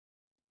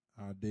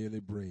our daily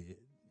bread.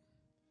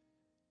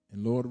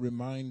 And Lord,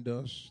 remind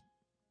us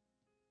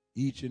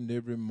each and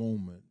every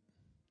moment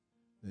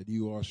that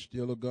you are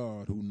still a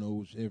God who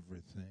knows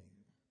everything.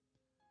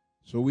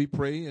 So we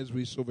pray, as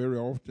we so very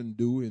often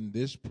do in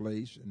this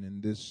place and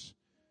in this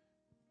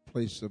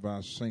place of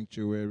our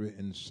sanctuary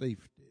and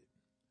safety,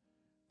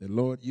 that,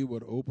 Lord, you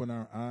would open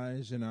our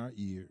eyes and our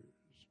ears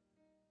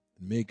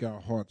and make our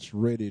hearts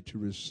ready to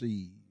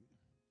receive.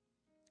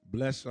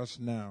 Bless us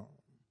now,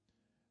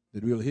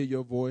 that we'll hear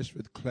your voice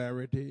with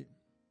clarity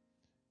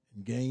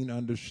and gain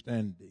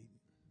understanding.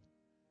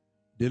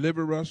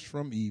 Deliver us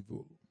from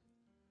evil,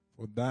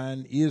 for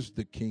thine is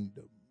the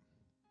kingdom,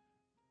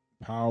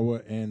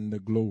 power, and the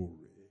glory.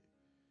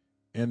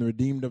 And the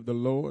redeemed of the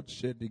Lord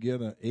said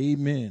together,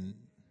 amen,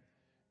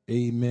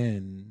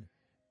 amen,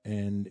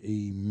 and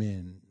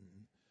amen.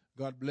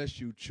 God bless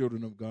you,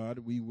 children of God.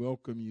 We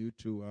welcome you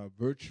to our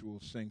virtual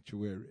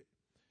sanctuary.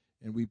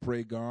 And we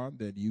pray, God,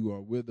 that you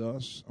are with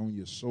us on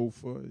your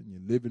sofa, in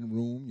your living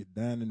room, your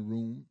dining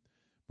room.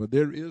 But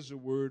there is a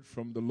word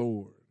from the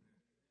Lord.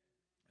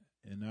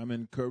 And I'm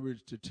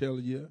encouraged to tell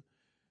you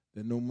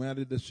that no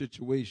matter the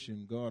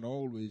situation, God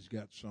always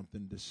got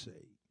something to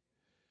say.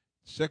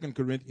 2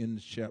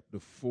 Corinthians chapter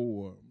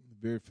 4,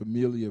 very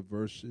familiar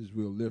verses.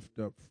 We'll lift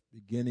up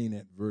beginning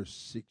at verse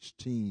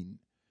 16.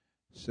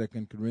 2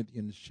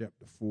 Corinthians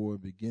chapter 4,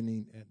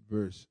 beginning at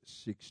verse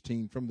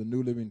 16. From the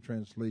New Living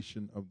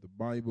Translation of the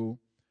Bible,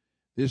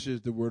 this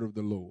is the word of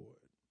the Lord.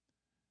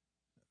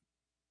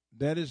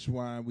 That is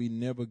why we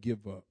never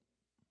give up.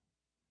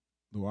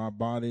 Though our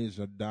bodies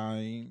are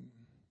dying,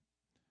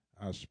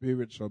 our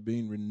spirits are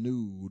being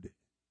renewed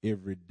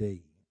every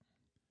day.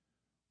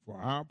 For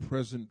our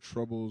present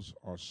troubles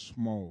are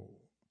small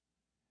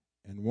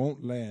and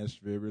won't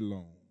last very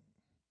long.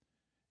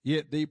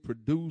 Yet they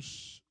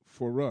produce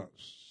for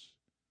us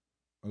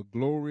a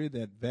glory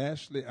that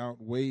vastly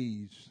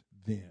outweighs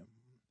them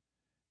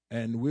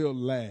and will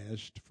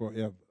last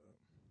forever.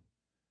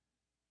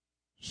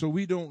 So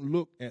we don't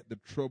look at the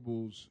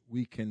troubles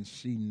we can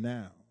see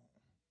now.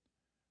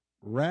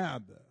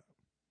 Rather,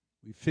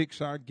 we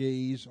fix our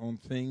gaze on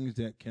things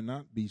that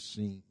cannot be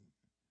seen.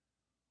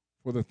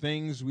 For the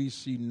things we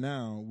see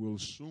now will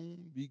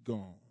soon be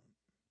gone,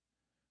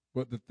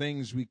 but the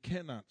things we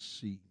cannot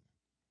see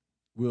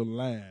will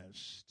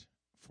last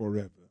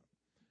forever.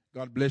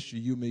 God bless you.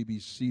 You may be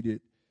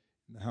seated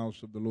in the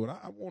house of the Lord.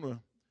 I want to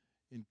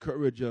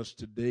encourage us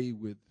today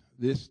with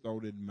this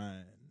thought in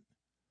mind.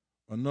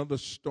 Another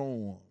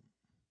storm,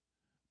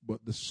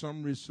 but the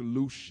summary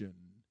solution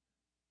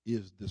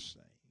is the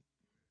same.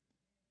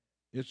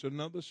 It's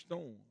another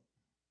storm,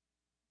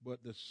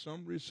 but the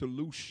summary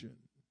solution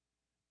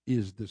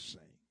is the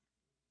same.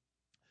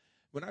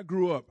 When I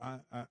grew up,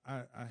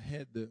 I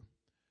had the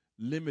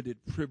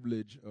limited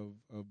privilege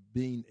of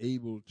being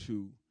able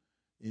to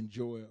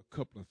enjoy a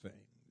couple of things.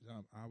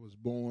 I was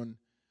born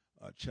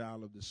a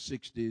child of the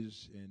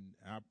 60s, and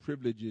our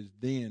privileges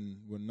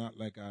then were not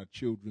like our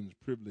children's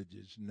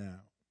privileges now.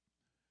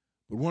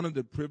 But one of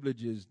the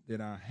privileges that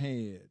I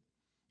had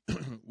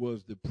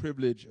was the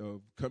privilege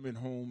of coming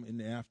home in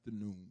the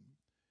afternoon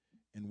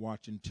and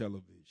watching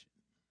television.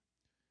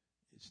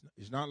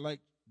 It's not like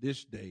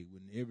this day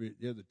when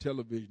there's a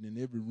television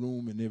in every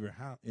room, in every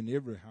house.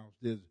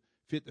 There's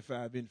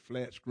 55-inch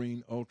flat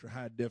screen, ultra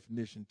high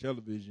definition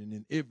television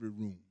in every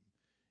room,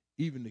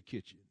 even the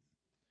kitchen.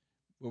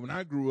 But when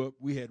I grew up,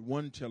 we had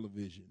one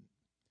television.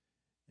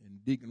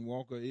 And Deacon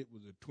Walker, it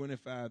was a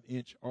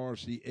 25-inch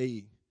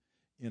RCA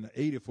in an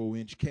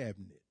 84-inch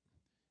cabinet.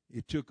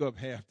 It took up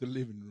half the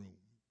living room.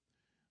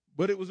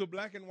 But it was a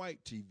black and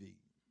white TV.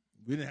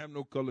 We didn't have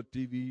no color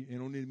TV. And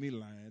don't need me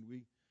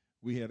lying.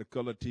 We had a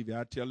color TV.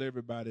 I tell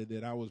everybody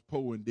that I was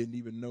poor and didn't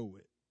even know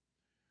it.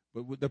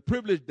 But with the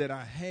privilege that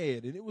I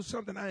had, and it was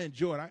something I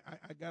enjoyed,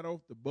 I got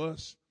off the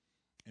bus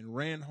and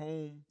ran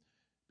home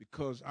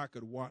because I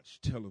could watch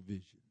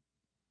television.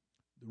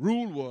 The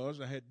rule was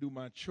I had to do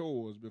my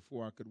chores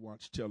before I could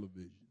watch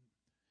television.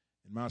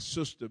 And my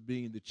sister,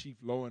 being the chief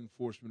law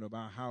enforcement of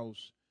our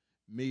house,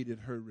 made it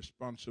her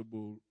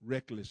responsible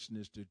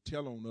recklessness to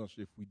tell on us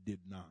if we did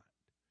not.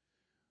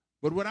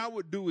 But what I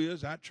would do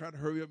is I'd try to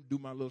hurry up and do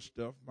my little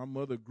stuff. My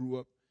mother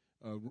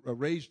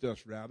raised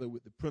us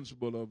with the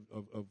principle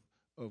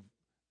of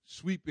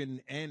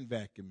sweeping and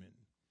vacuuming.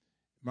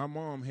 My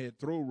mom had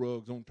throw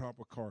rugs on top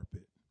of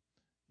carpet.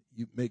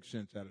 You make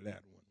sense out of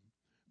that one.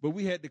 But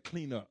we had to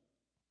clean up.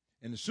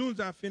 And as soon as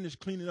I finished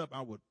cleaning up,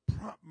 I would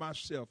prop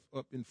myself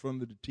up in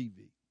front of the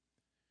TV.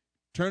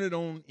 Turn it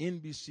on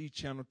NBC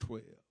Channel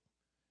 12.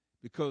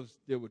 Because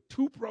there were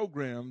two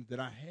programs that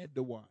I had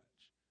to watch.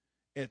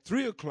 At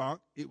 3 o'clock,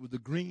 it was the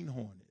Green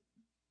Hornet.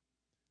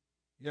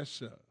 Yes,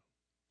 sir.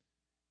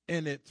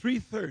 And at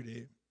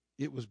 3:30,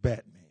 it was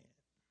Batman.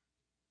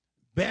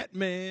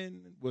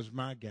 Batman was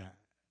my guy.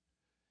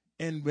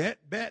 And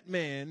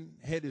Batman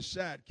had his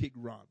sidekick,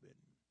 Robin.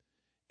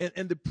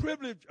 And the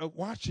privilege of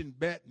watching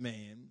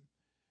Batman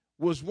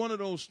was one of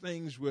those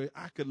things where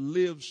I could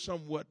live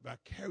somewhat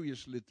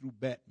vicariously through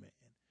Batman.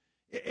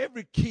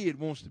 Every kid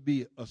wants to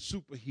be a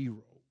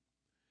superhero.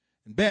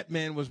 And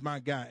Batman was my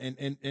guy.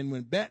 And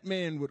when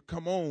Batman would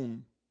come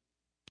on,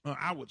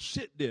 I would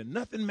sit there.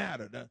 Nothing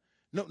mattered.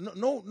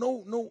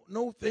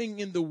 No thing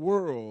in the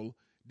world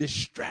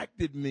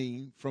distracted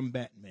me from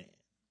Batman.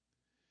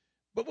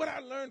 But what I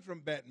learned from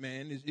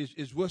Batman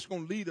is what's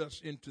going to lead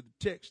us into the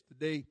text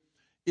today,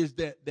 is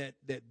that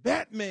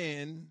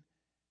Batman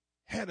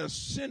had a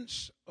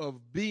sense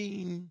of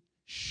being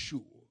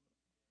sure.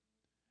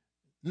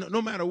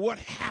 No matter what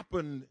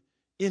happened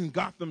in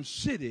Gotham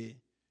City,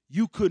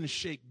 you couldn't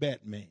shake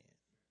Batman.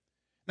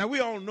 Now, we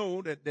all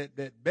know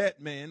that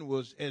Batman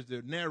was, as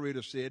the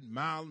narrator said,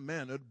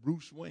 mild-mannered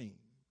Bruce Wayne.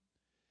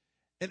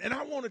 And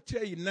I want to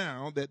tell you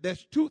now that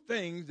there's two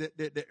things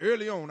that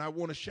early on I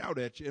want to shout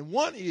at you. And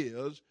one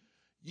is,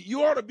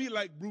 you ought to be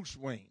like Bruce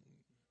Wayne.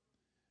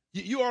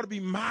 You ought to be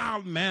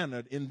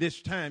mild-mannered in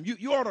this time.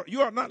 You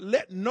ought not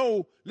let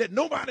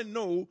nobody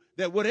know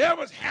that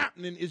whatever's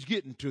happening is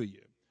getting to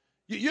you.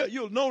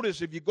 You'll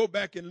notice if you go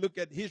back and look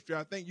at history,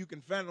 I think you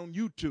can find it on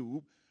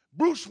YouTube,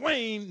 Bruce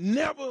Wayne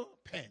never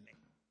panicked.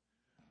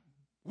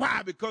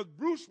 Why? Because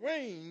Bruce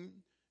Wayne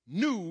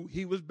knew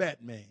he was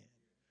Batman.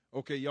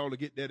 Okay, y'all will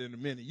get that in a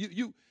minute.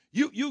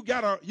 You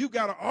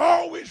gotta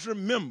always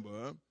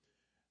remember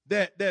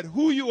that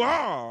who you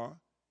are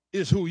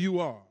is who you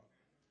are.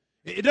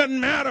 It doesn't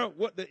matter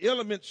what the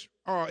elements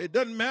are. It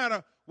doesn't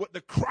matter what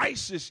the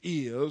crisis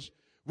is.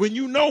 When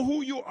you know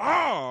who you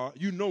are,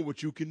 you know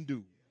what you can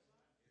do.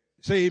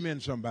 Say amen,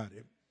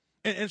 somebody.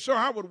 And so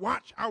I would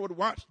watch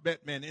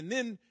Batman, and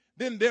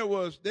then there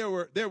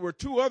were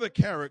two other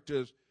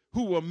characters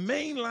who were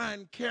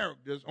mainline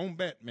characters on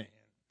Batman.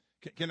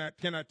 Can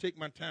I take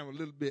my time a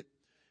little bit?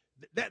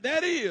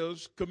 That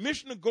is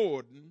Commissioner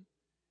Gordon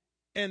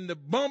and the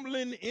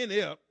bumbling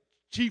inept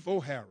Chief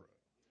O'Hara.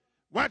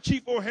 Why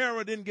Chief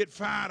O'Hara didn't get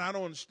fired, I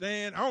don't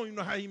understand. I don't even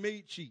know how he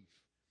made chief.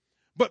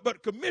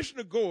 But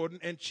Commissioner Gordon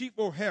and Chief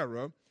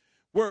O'Hara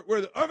were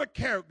the other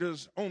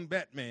characters on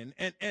Batman.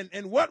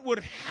 And what would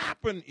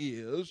happen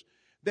is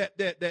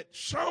that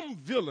some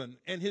villain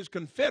and his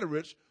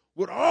Confederates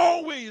would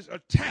always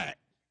attack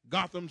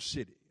Gotham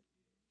City.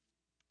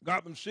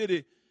 Gotham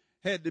City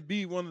had to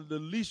be one of the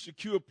least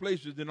secure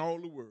places in all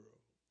the world.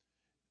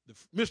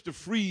 Mr.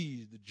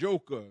 Freeze, the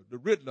Joker, the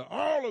Riddler,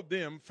 all of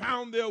them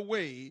found their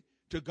way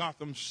to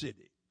Gotham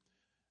City.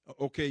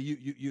 Okay,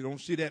 you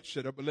don't see that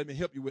set up, but let me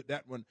help you with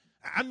that one.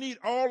 I need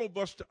all of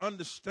us to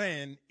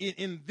understand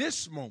in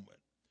this moment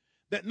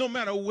that no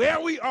matter where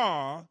we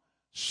are,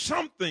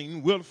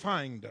 something will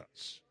find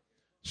us.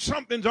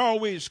 Something's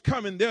always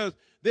coming. There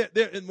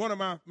in one of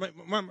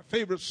my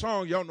favorite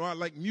songs, y'all know I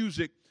like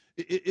music.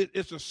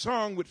 It's a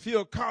song with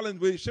Phil Collins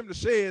where he simply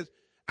says,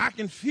 I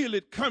can feel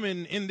it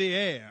coming in the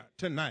air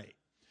tonight.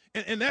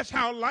 And that's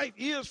how life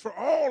is for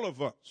all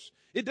of us.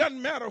 It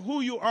doesn't matter who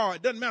you are.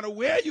 It doesn't matter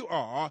where you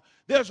are.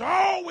 There's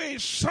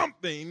always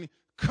something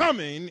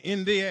coming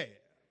in the air.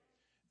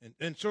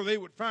 And so they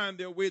would find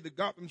their way to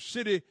Gotham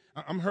City.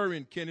 I'm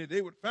hurrying, Kenny.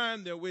 They would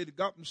find their way to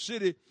Gotham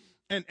City,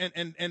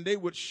 and they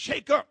would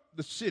shake up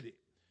the city.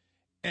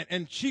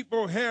 And Chief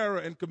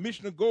O'Hara and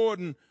Commissioner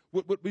Gordon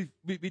would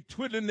be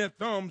twiddling their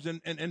thumbs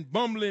and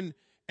bumbling,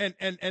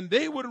 and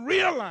they would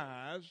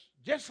realize,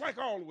 just like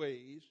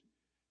always,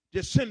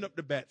 just send up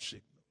the bat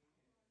signal.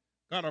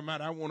 God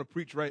Almighty, I want to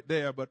preach right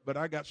there, but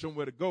I got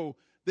somewhere to go.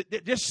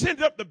 Just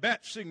send up the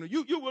bat signal.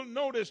 You will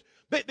notice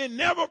that they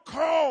never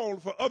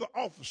called for other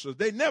officers.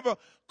 They never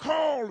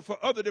called for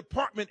other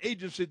department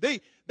agencies.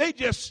 They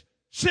just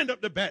send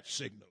up the bat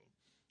signal.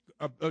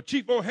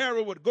 Chief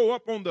O'Hara would go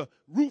up on the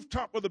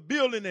rooftop of the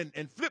building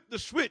and flip the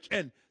switch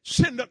and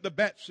send up the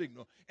bat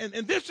signal. And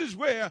this is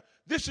where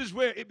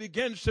it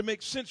begins to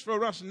make sense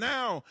for us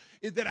now,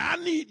 is that I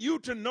need you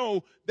to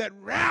know that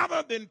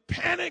rather than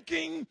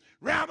panicking,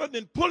 rather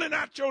than pulling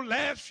out your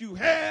last few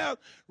hairs,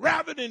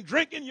 rather than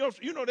drinking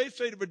they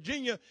say that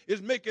Virginia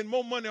is making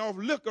more money off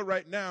liquor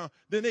right now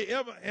than they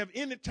ever have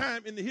any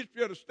time in the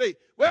history of the state.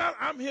 Well,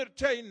 I'm here to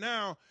tell you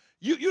now,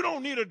 you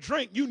don't need a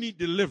drink, you need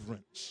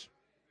deliverance.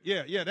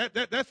 Yeah,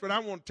 that's what I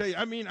want to tell you.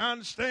 I mean, I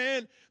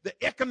understand the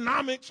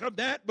economics of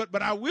that,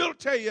 but I will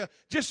tell you,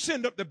 just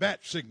send up the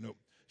bat signal.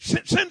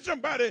 Send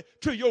somebody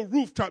to your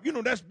rooftop.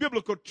 That's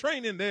biblical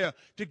training there,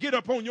 to get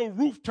up on your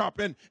rooftop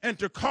and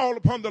to call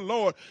upon the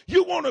Lord.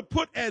 You want to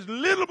put as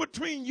little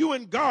between you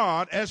and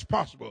God as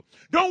possible.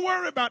 Don't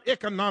worry about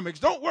economics.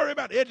 Don't worry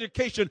about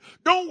education.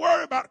 Don't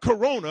worry about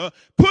corona.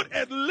 Put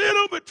as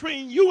little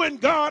between you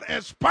and God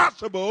as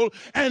possible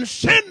and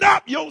send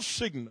up your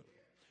signal.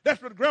 That's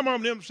what Grandma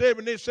and them said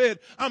when they said,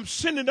 I'm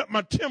sending up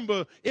my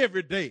timber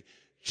every day.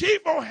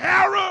 Chief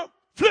O'Hara,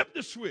 flip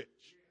the switch.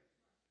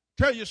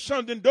 Tell your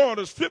sons and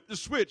daughters, flip the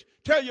switch.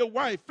 Tell your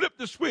wife, flip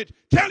the switch.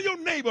 Tell your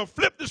neighbor,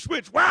 flip the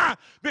switch. Why?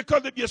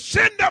 Because if you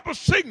send up a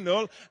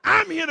signal,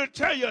 I'm here to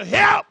tell you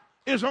help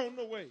is on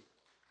the way.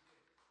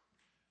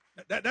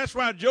 That's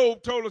why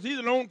Job told us he's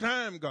an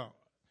on-time God.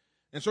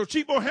 And so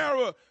Chief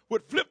O'Hara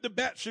would flip the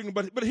bat signal,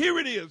 but here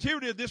it is. Here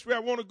it is. This way I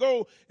want to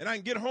go, and I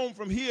can get home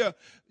from here.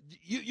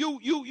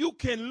 You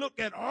can look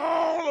at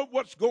all of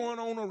what's going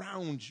on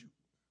around you.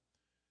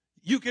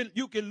 You can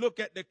look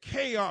at the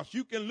chaos.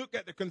 You can look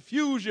at the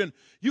confusion.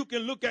 You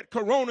can look at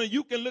Corona.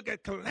 You can look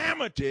at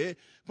calamity.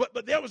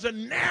 But there was a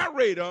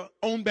narrator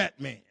on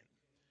Batman.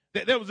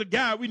 There was a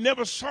guy, we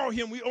never saw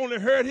him. We only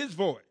heard his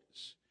voice.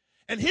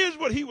 And here's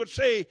what he would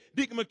say,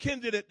 Deacon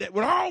McKenzie, that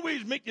would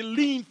always make you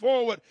lean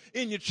forward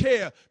in your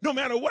chair. No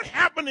matter what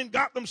happened in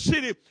Gotham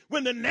City,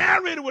 when the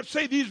narrator would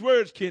say these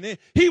words, Kenny,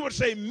 he would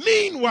say,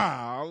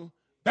 meanwhile,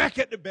 back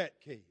at the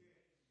Batcave.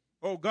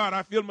 Oh, God,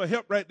 I feel my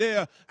help right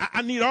there.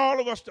 I need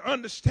all of us to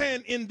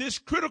understand in this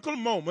critical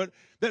moment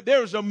that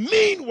there is a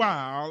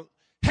meanwhile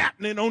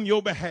happening on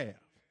your behalf.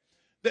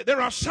 That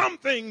there are some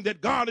things that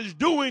God is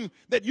doing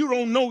that you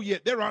don't know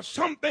yet. There are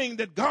some things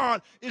that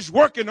God is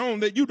working on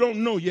that you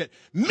don't know yet.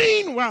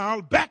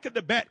 Meanwhile, back at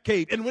the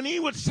Batcave. And when he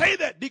would say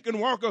that, Deacon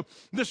Walker,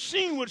 the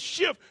scene would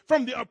shift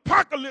from the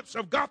apocalypse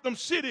of Gotham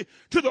City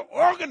to the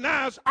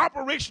organized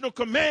operational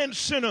command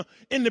center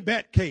in the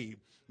Batcave.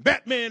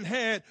 Batman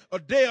had a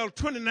Dell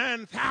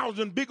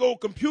 29,000 big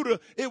old computer.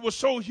 It was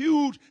so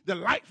huge, the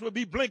lights would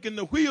be blinking,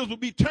 the wheels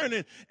would be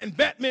turning, and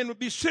Batman would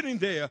be sitting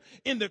there.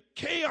 In the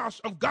chaos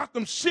of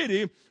Gotham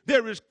City,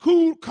 there is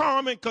cool,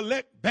 calm, and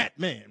collect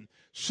Batman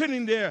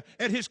sitting there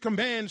at his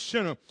command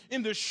center.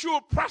 In the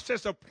sure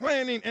process of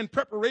planning and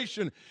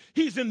preparation,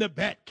 he's in the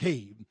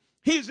Batcave.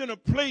 He's in a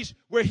place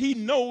where he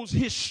knows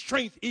his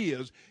strength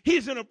is.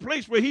 He's in a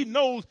place where he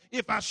knows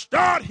if I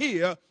start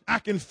here, I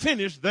can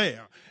finish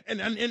there.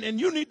 And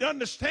you need to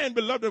understand,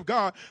 beloved of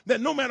God, that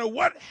no matter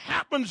what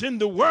happens in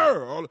the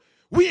world,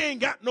 we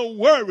ain't got no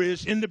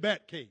worries in the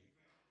Batcave.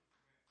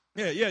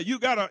 Yeah, you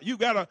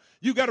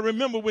gotta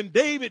remember when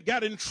David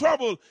got in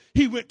trouble,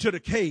 he went to the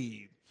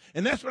cave.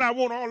 And that's what I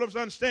want all of us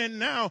to understand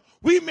now.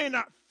 We may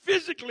not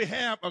physically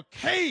have a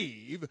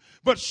cave,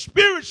 but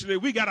spiritually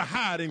we got a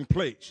hiding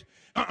place.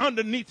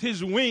 Underneath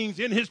his wings,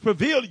 in his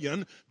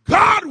pavilion,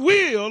 God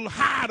will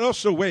hide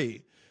us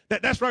away.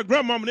 That's why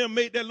Grandmama and them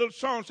made that little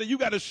song, say you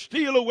got to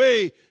steal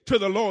away to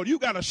the Lord. You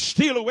got to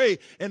steal away.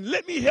 And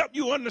let me help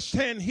you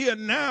understand here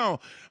now,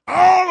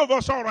 all of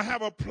us ought to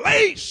have a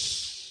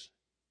place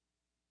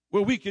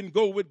where we can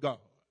go with God.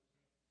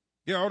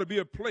 There ought to be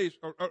a place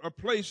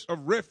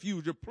of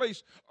refuge, a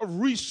place of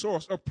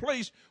resource, a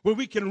place where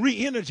we can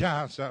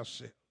re-energize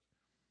ourselves.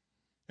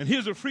 And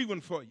here's a free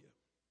one for you.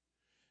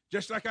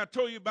 Just like I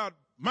told you about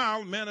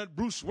mild-mannered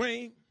Bruce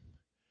Wayne,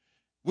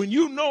 when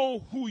you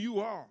know who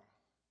you are,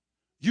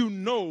 you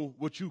know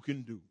what you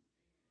can do.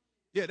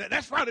 Yeah,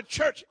 that's why the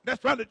church,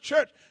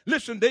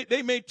 listen,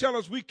 they may tell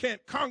us we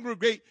can't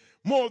congregate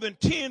more than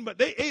 10, but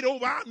they ate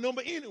over our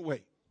number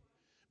anyway.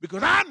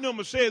 Because our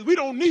number says we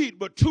don't need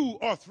but 2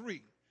 or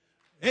 3.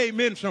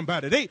 Amen,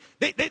 somebody.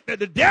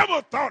 The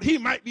devil thought he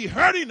might be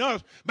hurting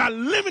us by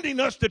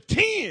limiting us to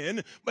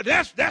 10, but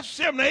that's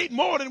 7 or 8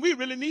 more than we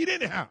really need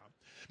anyhow.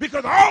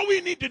 Because all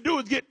we need to do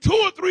is get 2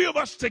 or 3 of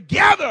us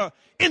together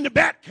in the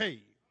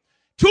Batcave.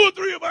 2 or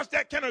 3 of us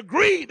that can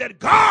agree that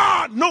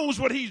God knows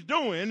what he's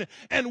doing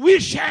and we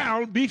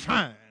shall be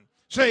fine.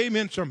 Say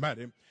amen,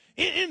 somebody.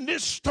 In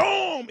this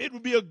storm, it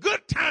would be a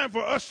good time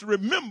for us to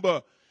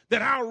remember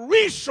that our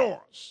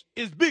resource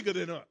is bigger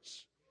than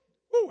us.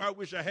 Ooh, I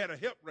wish I had a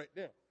help right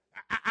there.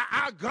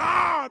 Our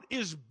God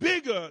is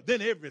bigger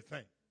than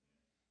everything.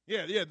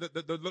 Yeah,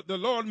 the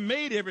Lord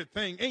made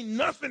everything. Ain't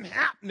nothing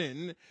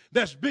happening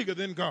that's bigger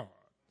than God.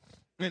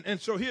 And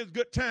so here's a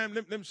good time.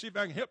 Let me see if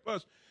I can help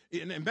us.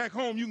 And back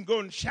home, you can go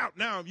and shout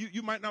now.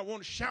 You might not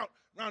want to shout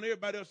around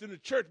everybody else in the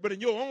church, but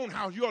in your own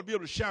house, you ought to be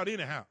able to shout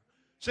anyhow.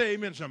 Say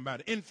amen,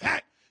 somebody. In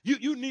fact,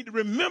 you need to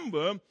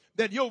remember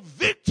that your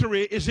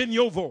victory is in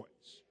your voice.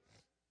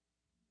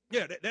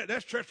 Yeah,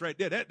 that's church right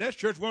there. That's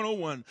church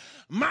 101.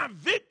 My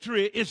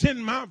victory is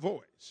in my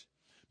voice.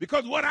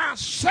 Because what I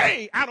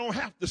say, I don't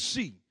have to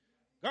see.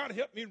 God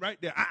help me right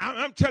there.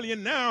 I'm telling you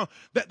now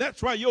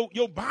that's why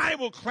your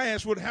Bible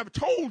class would have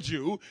told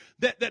you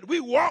that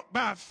we walk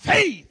by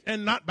faith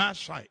and not by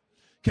sight.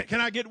 Can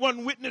I get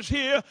one witness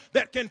here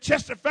that can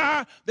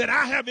testify that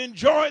I have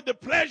enjoyed the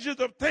pleasures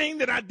of things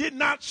that I did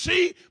not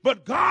see,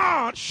 but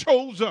God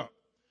shows up?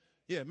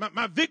 Yeah,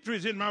 my victory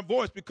is in my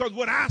voice because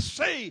what I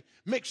say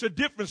makes a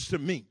difference to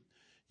me.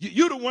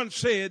 You the one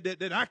said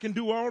that I can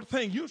do all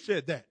things. You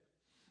said that.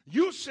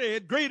 You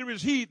said, greater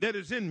is he that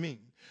is in me.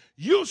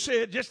 You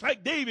said, just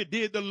like David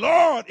did, the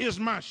Lord is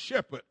my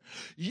shepherd.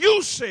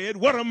 You said,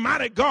 what a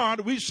mighty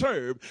God we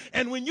serve.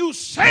 And when you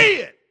say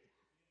it,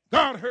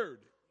 God heard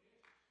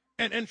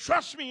it. And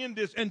trust me in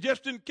this, and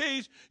just in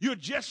case you're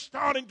just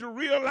starting to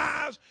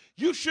realize,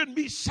 you shouldn't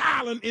be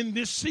silent in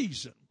this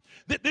season.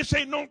 This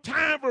ain't no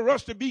time for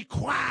us to be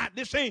quiet.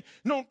 This ain't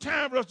no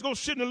time for us to go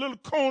sit in a little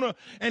corner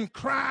and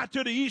cry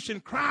to the east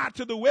and cry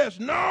to the west.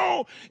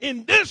 No,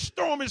 in this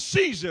stormy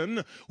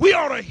season, we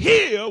ought to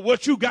hear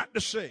what you got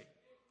to say.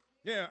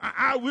 Yeah,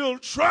 I will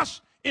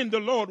trust in the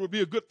Lord would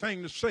be a good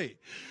thing to say.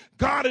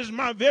 God is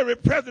my very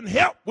present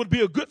help would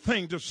be a good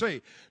thing to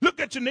say.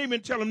 Look at your neighbor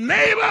and tell him,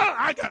 neighbor,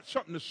 I got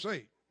something to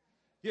say.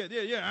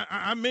 Yeah.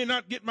 I may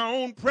not get my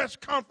own press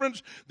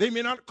conference. They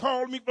may not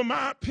call me for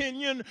my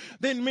opinion.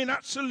 They may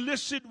not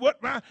solicit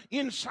what my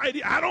insight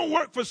is. I don't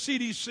work for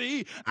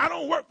CDC. I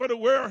don't work for the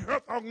World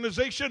Health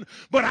Organization,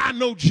 but I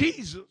know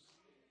Jesus.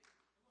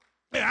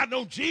 I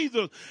know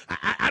Jesus.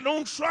 I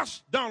don't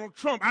trust Donald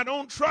Trump. I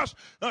don't trust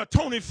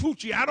Tony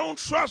Fauci. I don't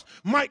trust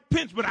Mike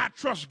Pence, but I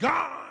trust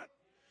God.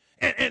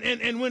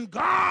 And when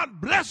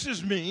God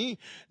blesses me,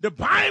 the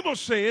Bible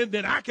said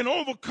that I can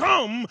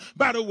overcome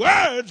by the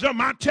words of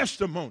my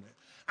testimony.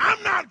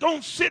 I'm not going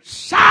to sit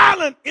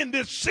silent in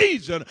this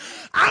season.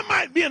 I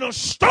might be in a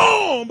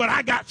storm, but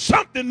I got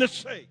something to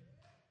say.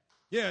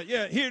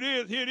 Yeah, here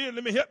it is.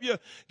 Let me help you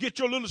get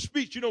your little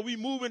speech. You know, we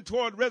moving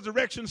toward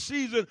resurrection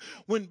season.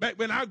 Back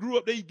when I grew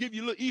up, they give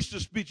you a little Easter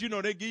speech. You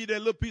know, they give you that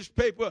little piece of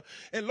paper.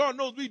 And Lord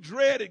knows we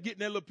dreaded getting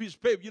that little piece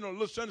of paper. You know, a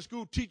little Sunday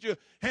school teacher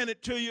hand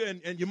it to you,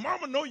 and your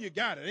mama know you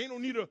got it. Ain't no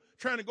need of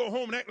trying to go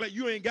home and act like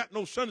you ain't got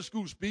no Sunday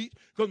school speech,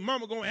 because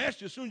mama going to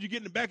ask you as soon as you get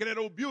in the back of that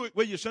old Buick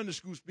where your Sunday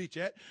school speech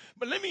at.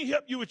 But let me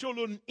help you with your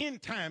little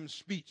end time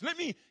speech. Let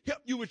me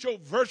help you with your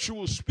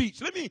virtual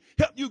speech. Let me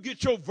help you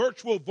get your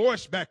virtual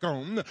voice back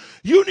on.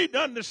 You need to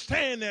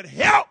understand that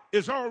help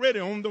is already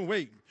on the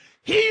way.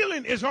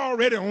 Healing is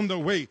already on the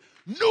way.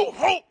 New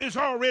hope is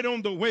already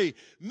on the way.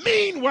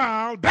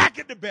 Meanwhile, back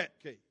at the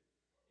Batcave,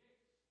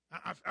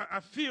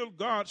 I feel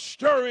God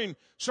stirring.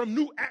 Some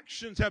new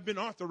actions have been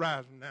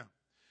authorized now.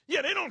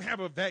 Yeah, they don't have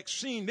a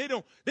vaccine. They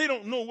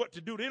don't know what to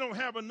do. They don't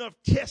have enough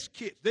test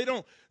kits. They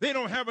don't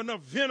have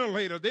enough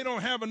ventilators. They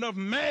don't have enough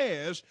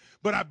masks.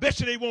 But I bet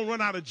you they won't run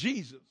out of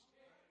Jesus.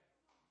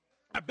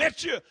 I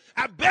bet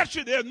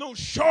you there's no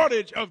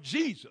shortage of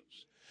Jesus.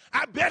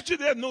 I bet you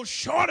there's no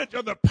shortage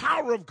of the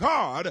power of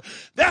God.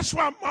 That's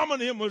why Mama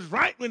and them was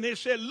right when they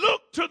said,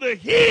 look to the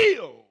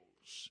hills.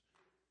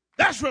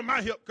 That's where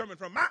my help coming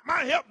from.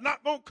 My help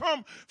not going to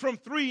come from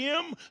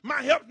 3M.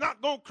 My help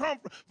not going to come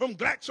from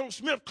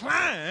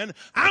GlaxoSmithKline.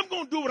 I'm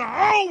going to do what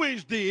I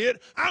always did.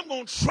 I'm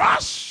going to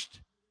trust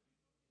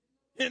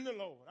in the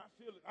Lord.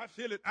 I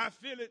feel it.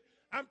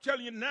 I'm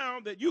telling you now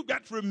that you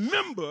got to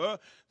remember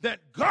that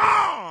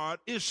God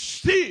is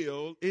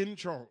still in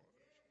charge.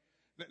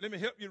 Let me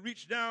help you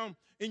reach down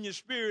in your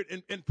spirit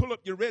and pull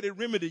up your ready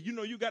remedy. You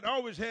know, you got to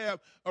always have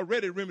a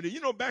ready remedy. You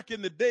know, back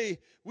in the day,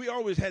 we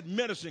always had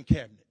medicine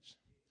cabinets.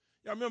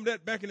 Y'all remember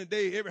that back in the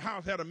day, every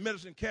house had a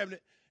medicine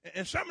cabinet,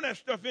 and some of that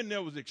stuff in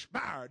there was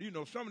expired. You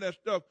know, some of that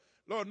stuff,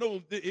 Lord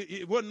knows,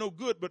 it wasn't no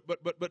good,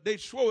 but they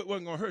swore it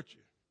wasn't going to hurt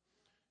you.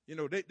 You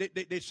know,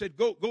 they said,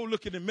 go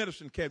look in the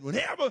medicine cabinet.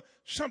 Whenever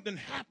something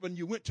happened,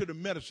 you went to the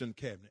medicine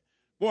cabinet.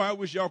 Boy, I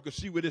wish y'all could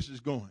see where this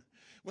is going.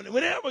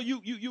 Whenever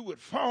you would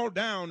fall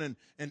down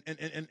and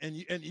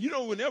you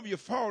know, whenever you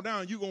fall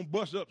down, you're going to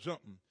bust up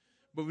something.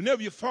 But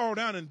whenever you fall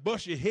down and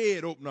bust your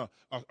head open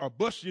or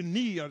bust your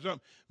knee or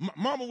something,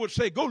 Mama would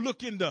say, go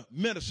look in the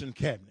medicine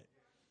cabinet.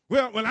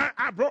 Well,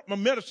 I brought my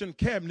medicine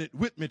cabinet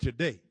with me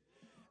today.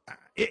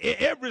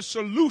 Every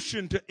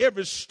solution to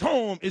every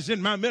storm is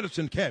in my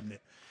medicine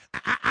cabinet.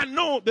 I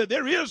know that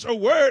there is a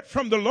word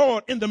from the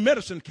Lord in the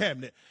medicine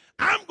cabinet.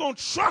 I'm going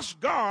to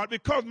trust God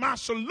because my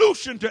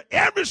solution to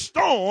every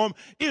storm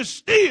is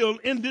still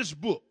in this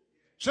book.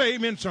 Say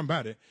amen,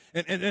 somebody.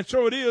 And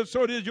so it is.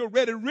 Your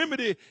ready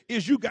remedy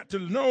is you got to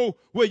know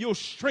where your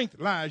strength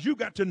lies. You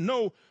got to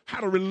know how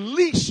to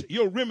release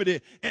your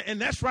remedy.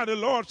 And that's why the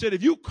Lord said,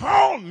 if you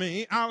call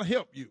me, I'll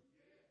help you.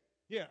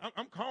 Yeah,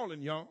 I'm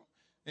calling y'all.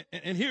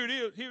 And here it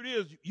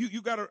is.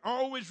 You got to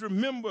always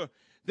remember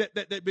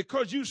that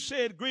because you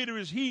said greater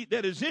is he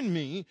that is in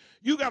me,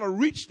 you got to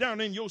reach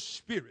down in your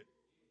spirit.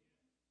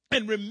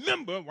 And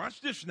remember, watch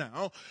this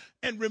now,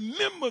 and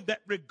remember that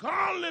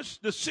regardless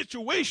the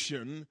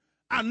situation,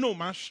 I know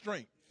my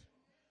strength.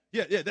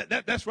 Yeah,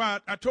 that's why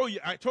I told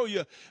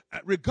you,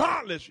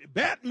 regardless,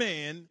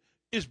 Batman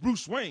is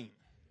Bruce Wayne.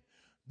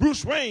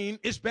 Bruce Wayne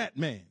is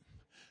Batman.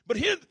 But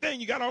here's the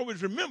thing you got to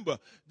always remember,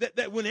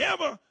 that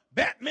whenever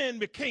Batman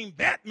became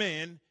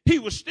Batman, he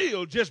was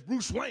still just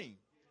Bruce Wayne.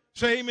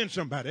 Say amen,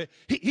 somebody.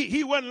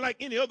 He wasn't like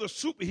any other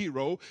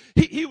superhero.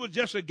 He was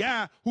just a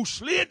guy who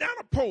slid down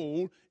a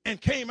pole and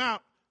came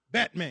out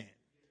Batman.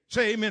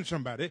 Say amen,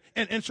 somebody.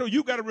 And so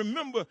you got to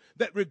remember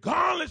that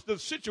regardless of the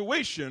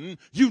situation,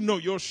 you know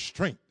your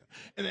strength.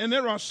 And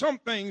there are some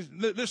things,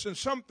 listen,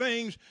 some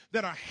things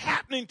that are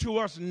happening to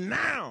us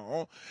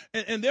now,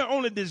 and they're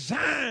only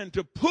designed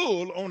to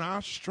pull on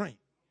our strength.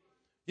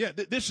 Yeah,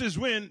 this is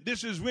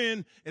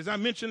when, as I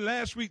mentioned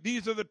last week,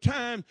 these are the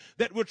times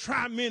that will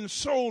try men's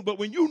soul. But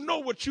when you know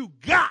what you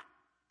got,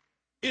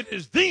 it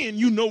is then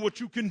you know what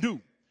you can do.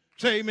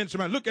 Say amen,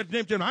 somebody. Look at the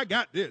name, tell them, I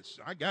got this.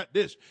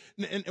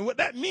 And what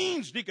that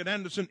means, Deacon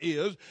Anderson,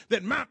 is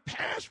that my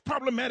past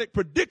problematic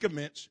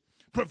predicaments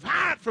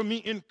provide for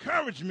me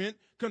encouragement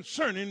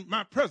concerning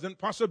my present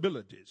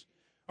possibilities.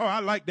 Oh, I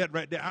like that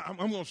right there. I'm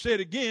going to say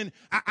it again.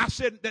 I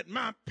said that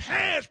my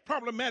past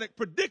problematic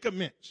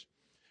predicaments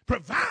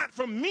provide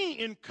for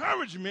me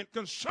encouragement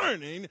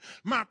concerning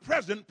my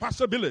present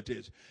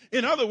possibilities.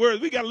 In other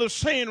words, we got a little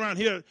saying around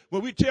here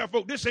where we tell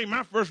folks, this ain't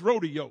my first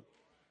rodeo.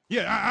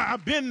 Yeah,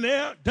 I've been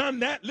there, done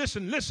that.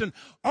 Listen.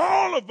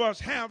 All of us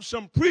have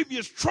some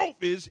previous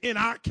trophies in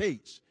our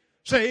case.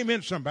 Say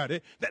amen,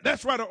 somebody.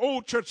 That's why the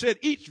old church said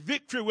each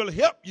victory will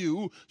help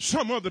you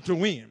some other to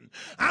win.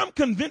 I'm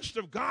convinced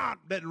of God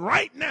that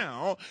right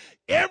now,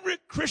 every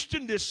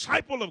Christian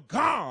disciple of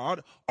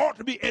God ought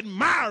to be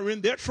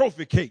admiring their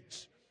trophy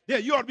case. Yeah,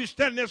 you ought to be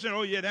standing there saying,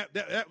 oh, yeah,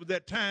 that was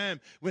that time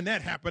when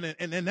that happened,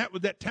 and that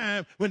was that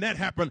time when that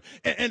happened.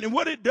 And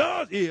what it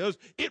does is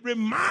it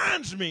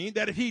reminds me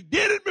that if he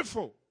did it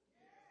before,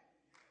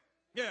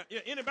 yeah,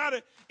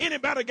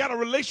 anybody got a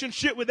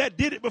relationship with that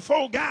did it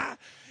before guy?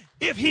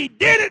 If he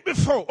did it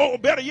before, oh,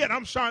 better yet,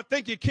 I'm sorry,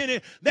 thank you,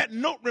 Kenny. That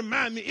note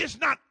reminds me, it's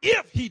not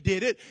if he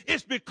did it,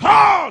 it's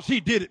because he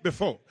did it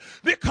before.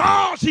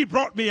 Because he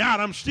brought me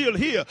out, I'm still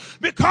here.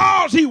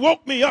 Because he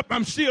woke me up,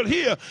 I'm still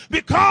here.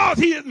 Because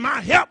he is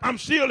my help, I'm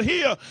still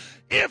here.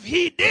 If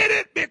he did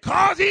it,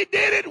 because he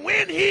did it,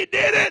 when he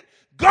did it,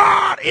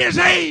 God is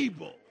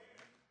able.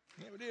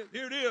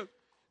 Here it is.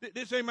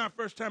 This ain't my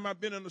first time I've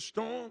been in a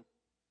storm.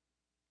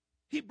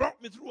 He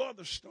brought me through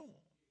other storms.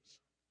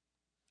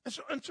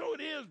 And so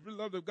it is,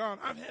 beloved of God.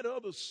 I've had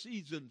other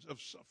seasons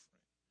of suffering.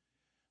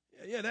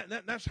 Yeah,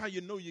 that's how you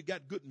know you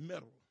got good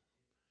metal.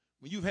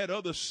 When you've had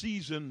other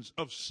seasons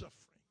of suffering.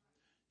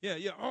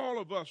 Yeah,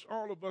 all of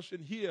us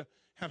in here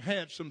have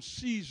had some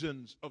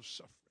seasons of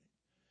suffering.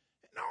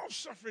 And all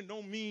suffering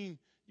don't mean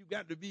you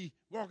got to be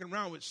walking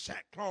around with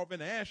sackcloth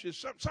and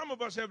ashes. Some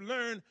of us have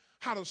learned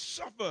how to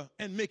suffer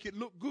and make it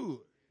look good.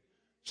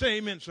 Say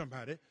amen,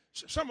 somebody.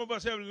 Some of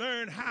us have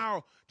learned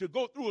how to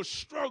go through a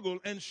struggle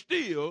and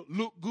still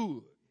look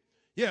good.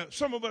 Yeah,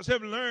 some of us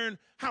have learned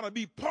how to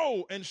be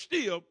poor and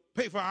still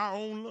pay for our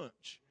own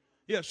lunch.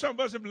 Yeah, some of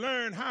us have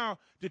learned how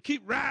to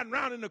keep riding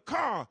around in the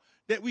car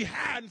that we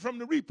hiding from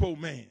the repo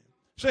man.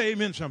 Say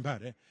amen,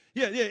 somebody.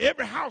 Yeah,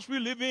 every house we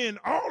live in,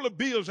 all the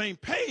bills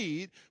ain't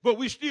paid, but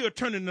we still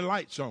turning the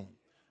lights on.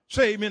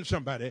 Say amen,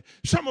 somebody.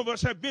 Some of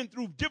us have been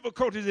through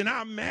difficulties in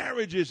our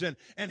marriages and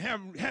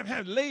have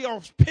had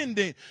layoffs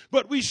pending,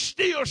 but we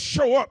still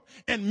show up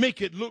and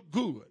make it look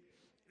good.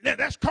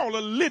 That's called a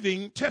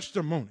living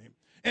testimony.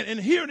 And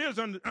here it is,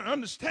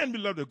 understand,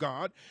 beloved of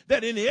God,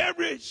 that in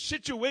every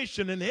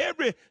situation, in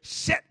every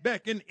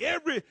setback, in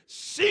every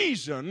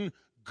season,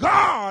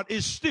 God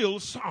is still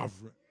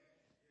sovereign.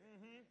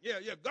 Mm-hmm.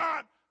 Yeah,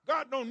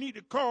 God don't need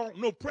to call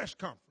no press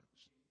conference.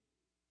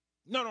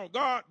 No,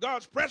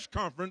 God's press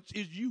conference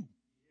is you.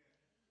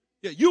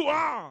 Yeah, you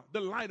are the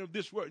light of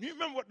this world. You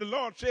remember what the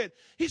Lord said?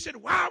 He said,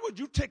 why would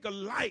you take a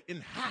light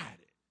and hide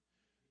it?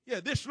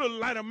 Yeah, this little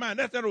light of mine,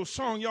 that's that old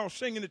song y'all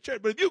sing in the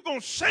church. But if you're going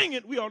to sing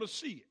it, we ought to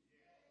see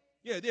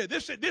it. Yeah,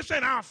 this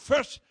ain't our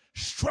first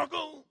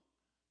struggle.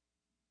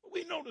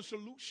 We know the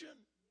solution.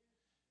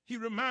 He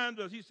reminds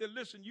us, he said,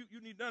 listen, you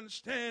need to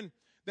understand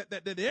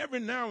that every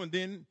now and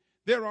then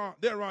there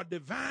are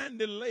divine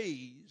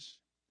delays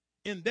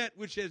in that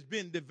which has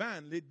been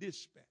divinely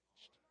dispatched.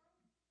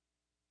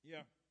 Yeah.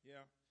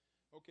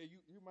 Okay,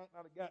 you might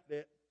not have got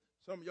that.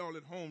 Some of y'all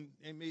at home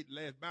ain't made the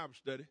last Bible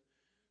study.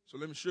 So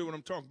let me show you what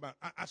I'm talking about.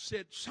 I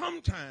said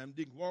sometimes,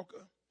 Dick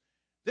Walker,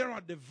 there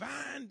are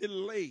divine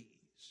delays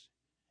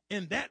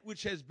in that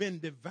which has been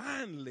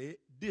divinely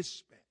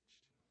dispatched.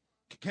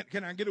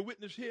 Can I get a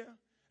witness here?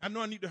 I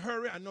know I need to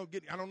hurry. I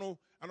don't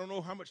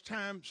know how much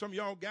time some of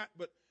y'all got,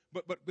 but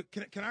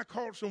can I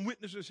call some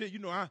witnesses here? You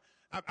know,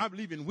 I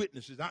believe in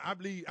witnesses.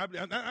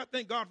 I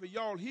thank God for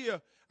y'all here.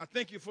 I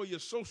thank you for your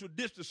social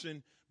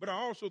distancing, but I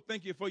also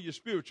thank you for your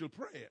spiritual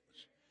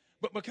prayers.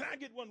 But can I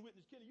get one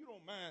witness? Kenny, you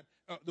don't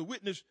mind the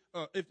witness,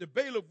 if the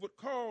bailiff would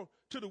call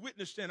to the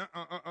witness stand,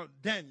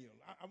 Daniel.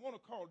 I want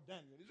to call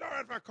Daniel. Is it all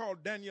right if I call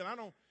Daniel?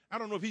 I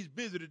don't know if he's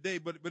busy today,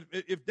 but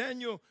if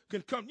Daniel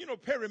can come, you know,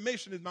 Perry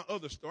Mason is my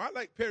other store. I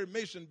like Perry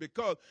Mason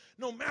because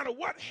no matter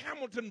what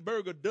Hamilton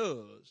Burger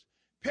does,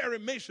 Perry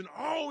Mason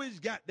always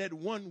got that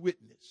one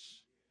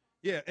witness.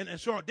 Yeah, and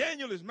so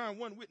Daniel is my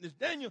one witness.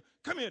 Daniel,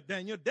 come here,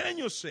 Daniel.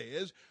 Daniel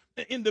says,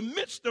 in the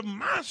midst of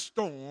my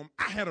storm,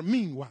 I had a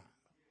meanwhile.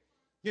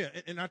 Yeah,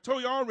 and I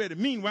told you already,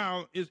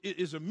 meanwhile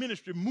is a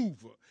ministry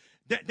mover.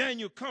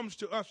 Daniel comes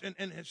to us and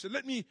said,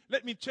 let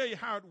me tell you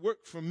how it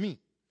worked for me.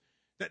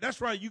 That's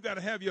why you got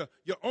to have your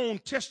own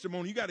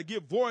testimony. You got to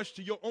give voice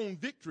to your own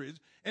victories.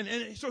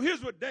 And so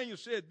here's what Daniel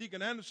said,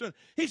 Deacon Anderson.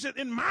 He said,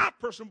 in my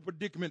personal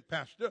predicament,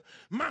 Pastor,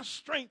 my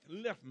strength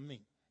left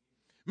me.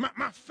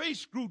 My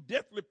face grew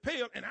deathly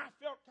pale, and I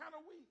felt kind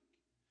of weak.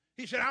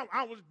 He said,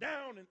 I was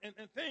down,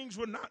 and things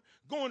were not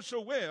going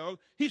so well.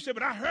 He said,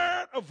 but I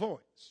heard a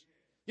voice.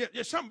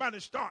 Yeah, somebody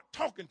start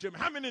talking to me.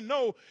 How many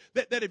know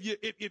that if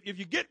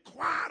you get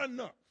quiet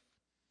enough,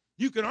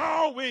 you can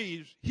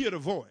always hear the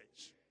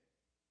voice?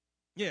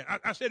 Yeah,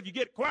 I said if you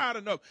get quiet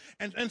enough.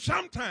 And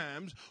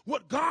sometimes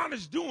what God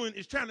is doing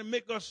is trying to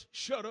make us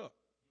shut up.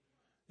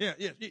 Yeah.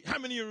 How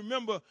many of you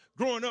remember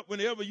growing up,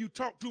 whenever you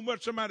talk too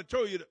much, somebody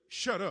told you to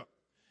shut up?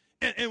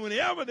 And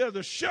whenever there's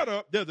a shut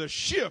up, there's a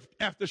shift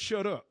after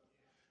shut up.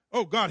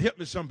 Oh, God, help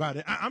me,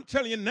 somebody. I'm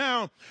telling you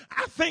now,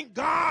 I thank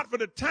God for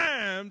the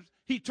times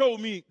he told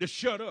me to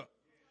shut up.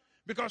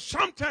 Because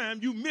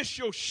sometimes you miss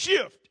your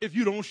shift if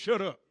you don't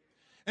shut up.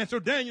 And so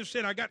Daniel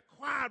said, I got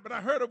quiet, but I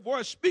heard a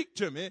voice speak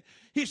to me.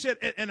 He said,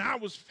 and I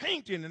was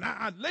fainting, and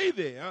I lay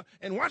there,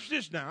 and watch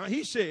this now.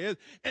 He says,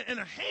 and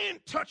a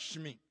hand touched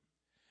me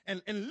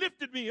and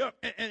lifted me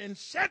up and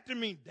said to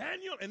me,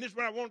 Daniel, and this is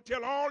what I want to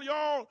tell all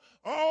y'all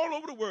all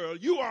over the world,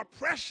 you are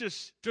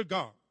precious to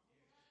God.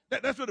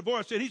 That's what the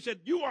voice said. He said,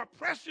 you are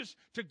precious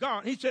to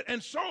God. He said,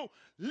 and so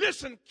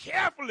listen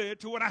carefully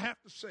to what I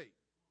have to say.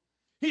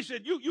 He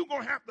said, you're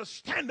going to have to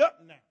stand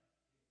up now.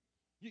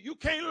 You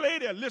can't lay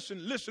there.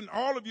 Listen,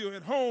 all of you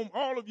at home,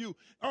 all of you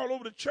all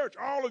over the church,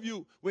 all of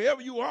you,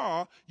 wherever you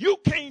are, you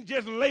can't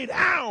just lay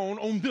down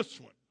on this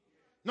one.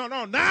 No,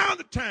 now's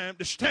the time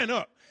to stand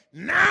up.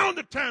 Now's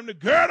the time to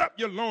gird up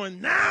your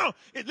loins. Now,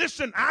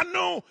 listen, I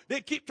know they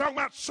keep talking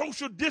about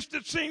social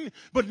distancing,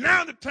 but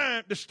now's the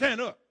time to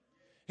stand up.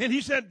 And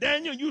he said,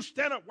 Daniel, you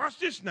stand up. Watch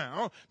this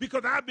now,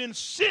 because I've been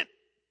sent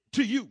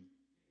to you.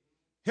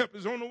 Help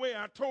is on the way.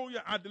 I told you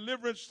our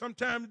deliverance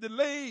sometimes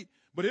delayed,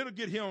 but it'll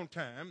get here on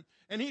time.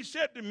 And he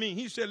said to me,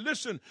 he said,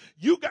 listen,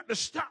 you got to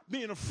stop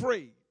being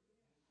afraid.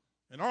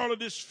 And all of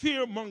this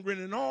fear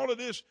mongering and all of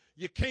this,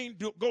 you can't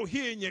go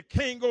here and you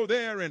can't go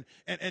there. And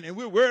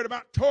we're worried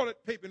about toilet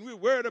paper and we're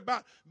worried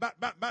about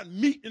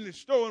meat in the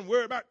store and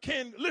worried about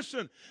candy.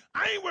 Listen,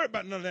 I ain't worried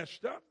about none of that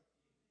stuff.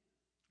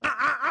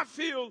 I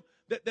feel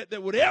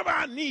that whatever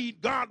I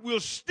need, God will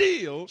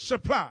still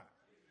supply.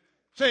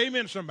 Say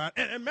amen, somebody.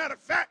 And as a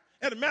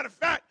matter of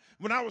fact,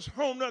 when I was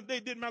home the other day,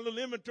 did my little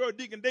inventory,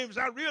 Deacon Davis,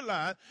 I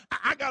realized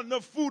I got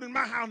enough food in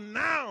my house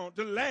now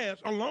to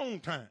last a long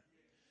time.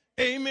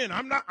 Amen.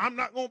 I'm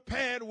not going to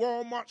pad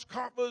Walmart's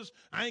coffers.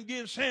 I ain't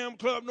giving Sam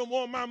Club no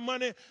more of my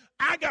money.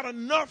 I got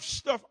enough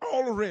stuff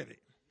already.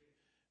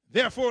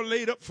 Therefore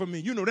laid up for me.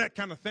 You know, that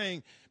kind of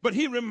thing. But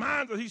he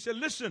reminds us, he said,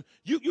 listen,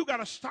 you got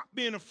to stop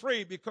being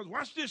afraid, because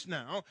watch this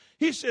now.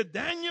 He said,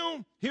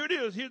 Daniel, here it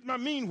is. Here's my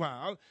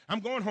meanwhile. I'm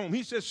going home.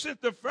 He said, since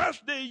the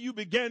first day you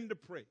began to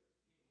pray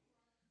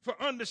for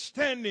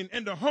understanding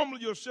and to humble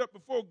yourself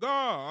before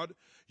God,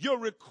 your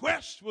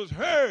request was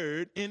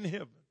heard in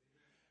heaven.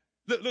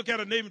 Look at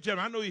a neighbor and tell him,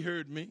 I know he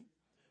heard me.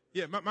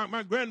 Yeah,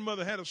 my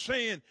grandmother had a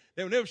saying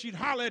that whenever she'd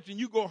holler at you and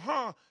you go,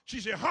 huh, she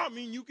said, huh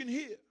mean you can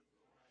hear.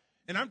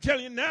 And I'm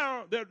telling you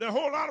now, there are a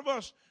whole lot of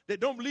us that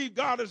don't believe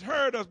God has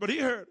heard us, but he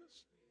heard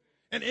us.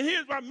 And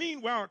here's why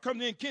meanwhile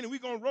comes in, Kenny, we're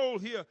going to roll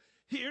here.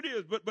 Here it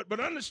is. But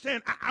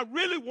understand, I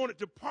really wanted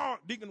to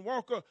park Deacon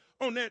Walker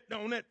on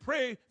that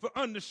pray for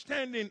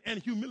understanding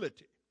and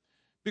humility.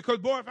 Because,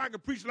 boy, if I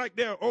could preach like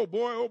that, oh,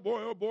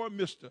 boy,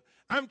 mister.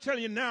 I'm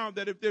telling you now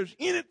that if there's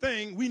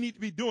anything we need to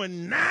be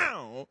doing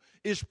now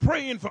is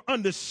praying for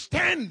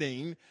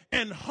understanding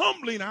and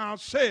humbling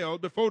ourselves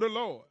before the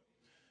Lord.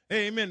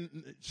 Amen.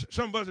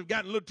 Some of us have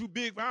gotten a little too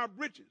big for our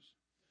britches.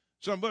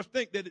 Some of us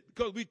think that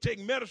because we take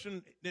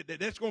medicine,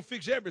 that's going to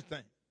fix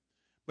everything.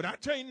 But I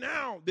tell you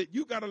now that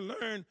you got to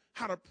learn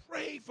how to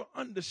pray for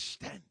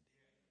understanding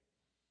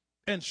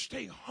and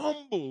stay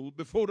humble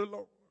before the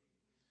Lord.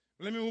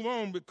 Let me move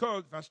on,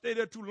 because if I stay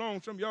there too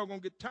long, some of y'all going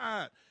to get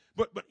tired.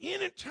 But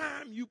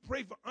anytime you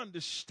pray for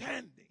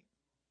understanding,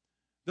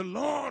 the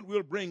Lord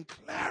will bring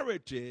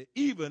clarity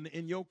even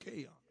in your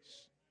chaos.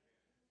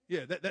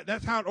 Yeah,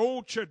 that's how the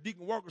old church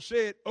Deacon Walker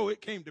said, oh, it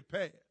came to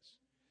pass.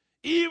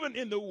 Even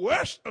in the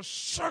worst of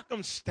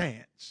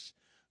circumstance,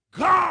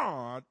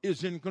 God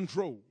is in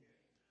control.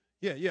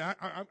 Yeah,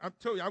 I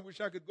told you, I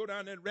wish I could go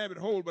down that rabbit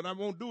hole, but I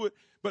won't do it.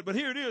 But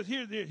here it is.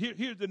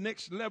 Here's the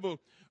next level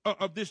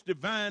of this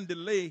divine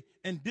delay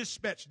and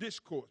dispatch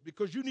discourse.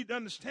 Because you need to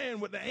understand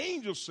what the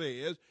angel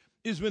says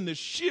is when the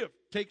shift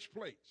takes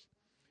place.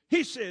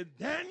 He said,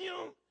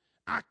 Daniel,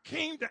 I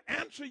came to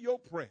answer your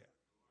prayer.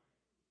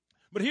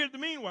 But here's the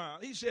meanwhile.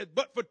 He said,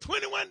 but for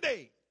 21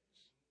 days,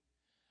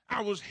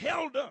 I was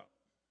held up.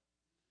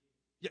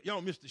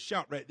 Y'all missed the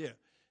shout right there.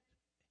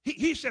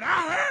 He said,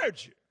 I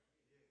heard you.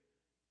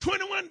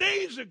 21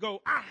 days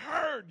ago, I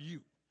heard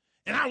you.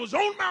 And I was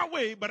on my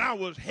way, but I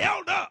was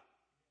held up.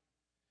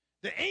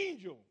 The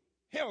angel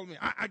held me.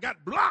 I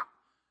got blocked.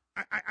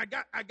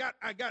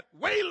 I got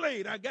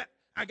waylaid. I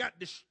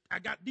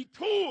got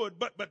detoured.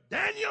 But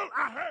Daniel,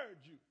 I heard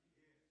you.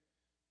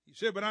 He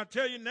said, but I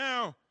tell you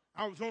now,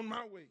 I was on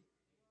my way.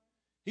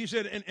 He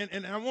said,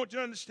 and I want you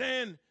to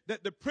understand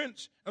that the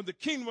prince of the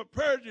kingdom of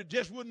Persia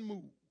just wouldn't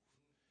move.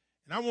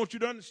 And I want you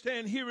to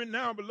understand here and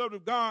now, beloved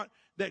of God,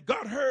 that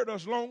God heard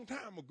us a long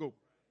time ago.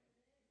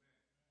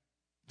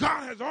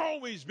 God has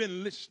always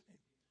been listening.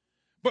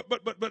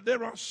 But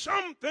there are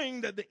some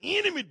things that the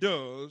enemy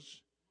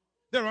does.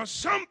 There are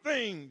some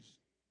things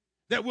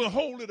that will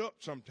hold it up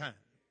sometime.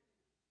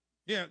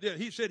 Yeah.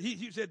 He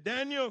said,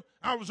 Daniel,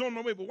 I was on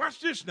my way. But watch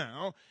this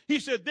now. He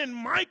said, then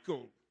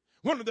Michael,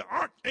 one of the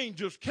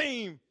archangels,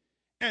 came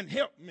and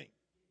helped me.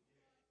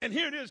 And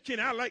here it is,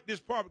 Kenny. I like this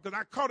part because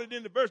I caught it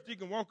in the verse,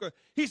 Deacon Walker.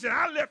 He said,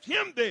 I left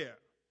him there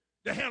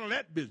to handle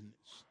that business.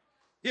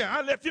 Yeah,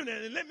 I left him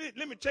there. And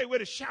let me tell you where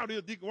the shout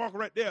is, Deacon Walker,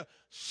 right there.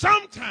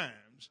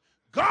 Sometimes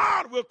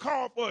God will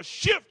call for a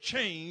shift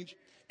change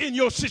in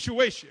your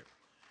situation.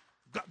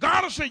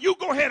 God will say, you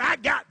go ahead, I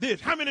got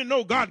this. How many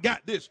know God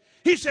got this?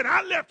 He said,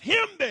 I left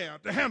him there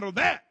to handle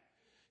that.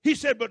 He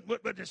said,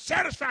 but to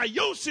satisfy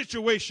your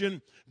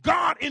situation,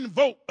 God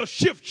invoked a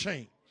shift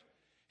change.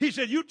 He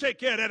said, you take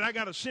care of that. I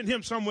got to send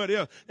him somewhere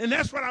else. And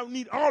that's what I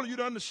need all of you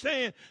to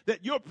understand,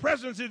 that your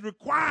presence is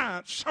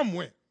required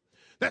somewhere.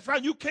 That's why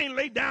you can't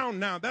lay down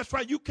now. That's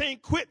why you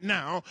can't quit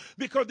now,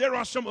 because there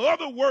are some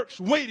other works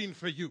waiting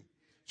for you.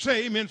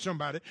 Say amen,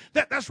 somebody.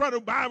 That's why the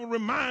Bible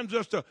reminds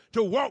us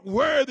to walk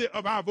worthy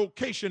of our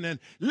vocation and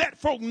let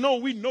folk know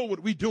we know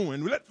what we're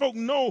doing. Let folk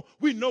know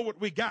we know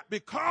what we got,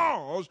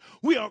 because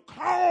we are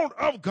called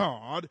of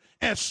God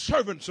as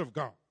servants of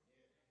God.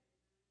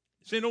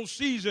 It's in no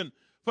season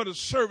for the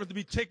servant to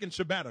be taking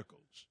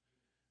sabbaticals.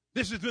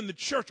 This is when the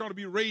church ought to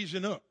be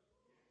raising up.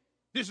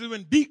 This is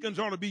when deacons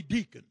ought to be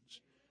deacons.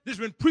 This is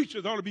when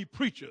preachers ought to be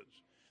preachers.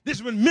 This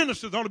is when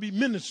ministers ought to be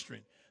ministering.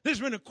 This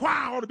is when the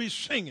choir ought to be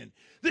singing.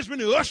 This is when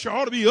the usher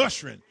ought to be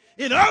ushering.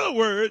 In other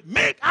words,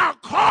 make our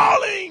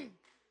calling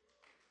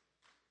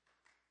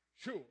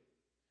sure.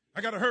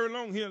 I got to hurry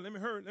along here. Let me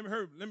hurry.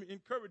 Let me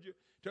encourage you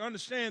to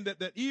understand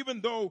that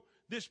even though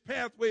this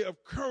pathway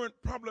of current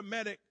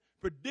problematic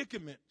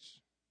predicaments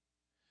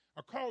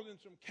are causing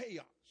some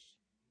chaos,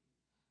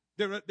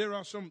 there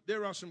are some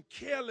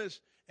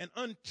careless and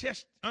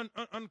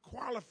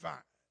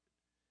unqualified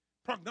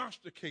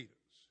prognosticators.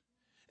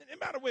 And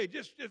by the way,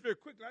 just very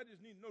quickly, I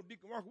just need to know,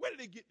 Deacon Walker, where do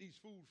they get these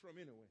fools from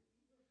anyway?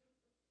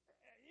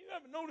 You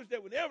ever notice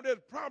that whenever there's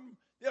a problem,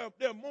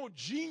 there are more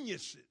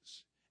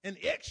geniuses and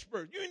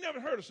experts. You ain't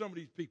never heard of some of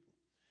these people.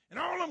 And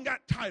all of them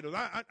got titles.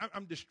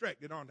 I'm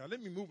distracted, aren't I?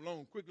 Let me move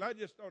along quickly. I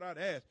just thought I'd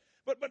ask.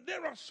 But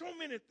there are so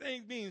many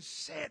things being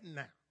said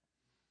now.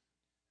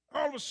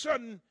 All of a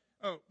sudden,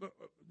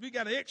 we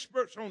got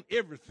experts on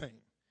everything.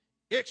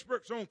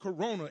 Experts on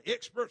corona,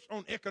 experts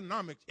on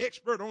economics,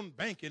 expert on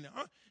banking.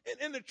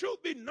 And the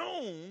truth be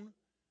known,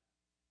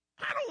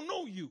 I don't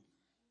know you.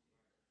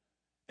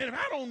 And if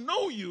I don't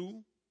know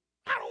you,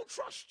 I don't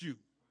trust you.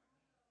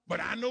 But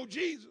I know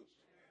Jesus.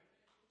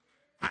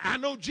 I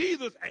know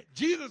Jesus.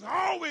 Jesus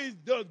always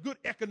does good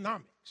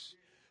economics.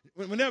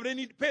 Whenever they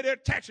need to pay their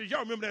taxes,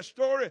 y'all remember that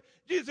story?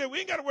 Jesus said, we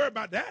ain't got to worry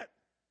about that.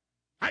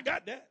 I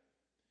got that.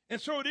 And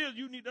so it is,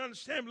 you need to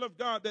understand, beloved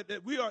God,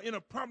 that we are in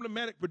a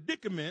problematic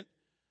predicament,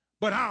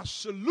 but our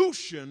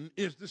solution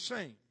is the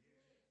same.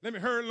 Let me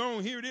hurry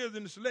along. Here it is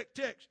in the select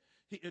text.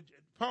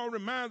 Paul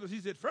reminds us, he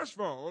said, first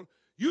of all,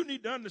 you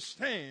need to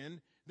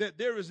understand that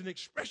there is an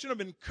expression of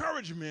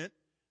encouragement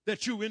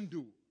that you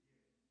endure.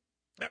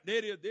 There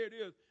it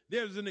is.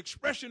 There's an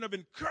expression of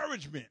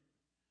encouragement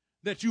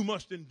that you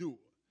must endure.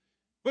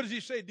 What does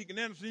he say, Deacon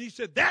Anderson? He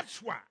said, that's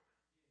why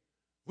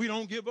we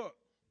don't give up.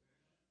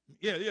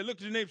 Yeah, look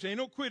at your neighbor and say, ain't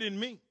no quit in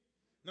me.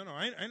 No,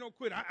 I ain't no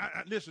quit.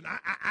 Listen,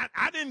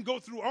 I didn't go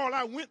through all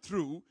I went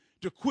through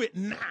to quit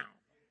now.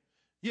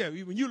 Yeah,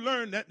 when you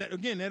learn that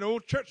again, that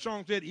old church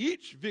song said,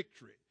 each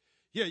victory.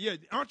 Yeah.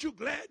 Aren't you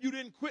glad you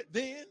didn't quit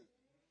then?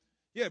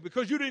 Yeah,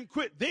 because you didn't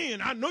quit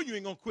then, I know you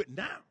ain't going to quit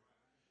now.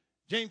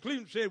 James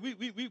Cleveland said,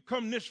 we've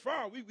come this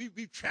far.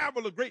 We've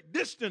traveled a great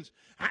distance.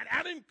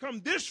 I didn't come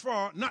this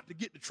far not to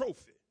get the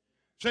trophy.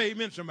 Say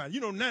amen, somebody.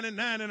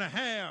 99 and a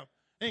half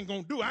ain't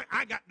going to do.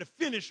 I got to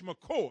finish my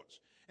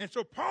course. And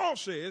so Paul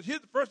says,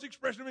 here's the first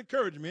expression of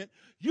encouragement,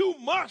 you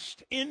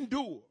must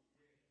endure.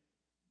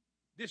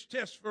 This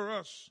test for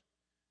us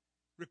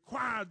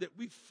requires that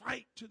we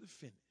fight to the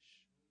finish.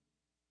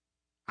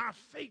 Our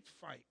faith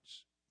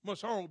fights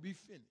must all be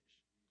finished.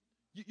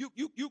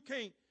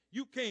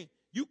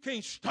 You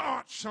can't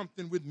start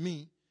something with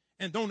me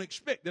and don't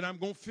expect that I'm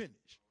going to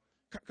finish.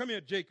 Come here,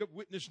 Jacob,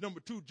 witness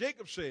number 2.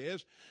 Jacob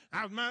says,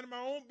 I was minding my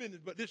own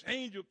business, but this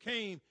angel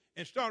came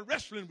and started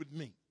wrestling with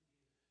me.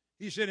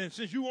 He said, and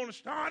since you want to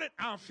start it,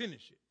 I'll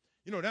finish it.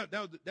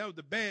 That was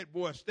the bad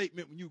boy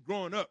statement when you were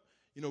growing up.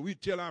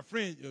 We'd tell our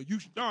friends, you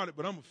started,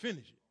 but I'm going to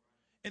finish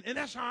it. And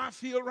that's how I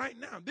feel right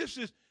now. This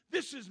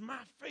is my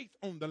faith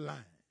on the line.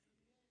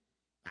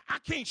 I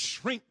can't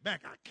shrink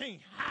back. I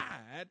can't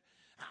hide.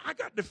 I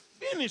got to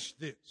finish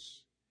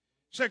this.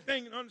 Second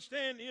thing to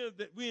understand is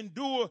that we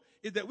endure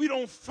is that we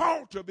don't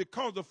falter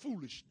because of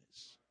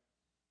foolishness.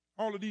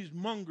 All of these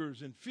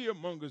mongers and fear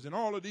mongers and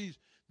all of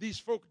these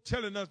folk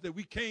telling us that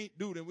we can't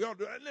do it and we all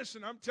do it.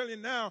 Listen, I'm telling you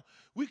now,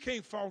 we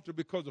can't falter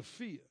because of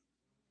fear.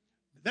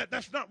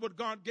 That's not what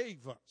God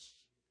gave us.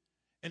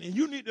 And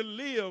you need to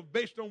live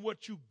based on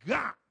what you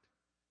got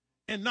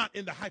and not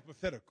in the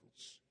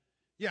hypotheticals.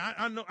 Yeah,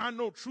 I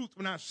know truth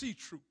when I see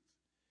truth.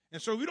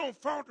 And so we don't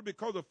falter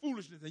because of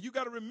foolishness. And you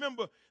got to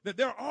remember that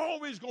there are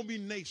always going to be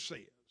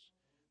naysayers.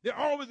 There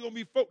are always going to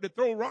be folk that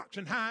throw rocks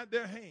and hide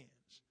their hands.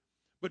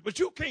 But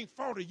you can't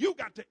falter. You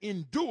got to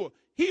endure.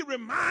 He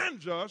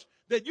reminds us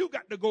that you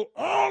got to go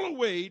all the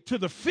way to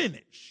the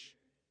finish.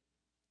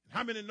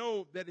 How many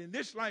know that in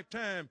this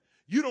lifetime,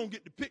 you don't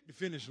get to pick the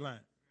finish line?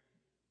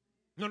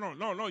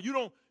 No. You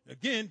don't.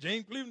 Again,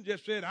 James Cleveland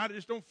just said, I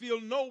just don't feel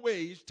no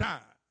ways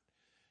tired.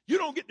 You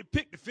don't get to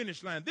pick the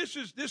finish line. This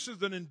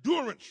is an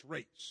endurance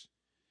race.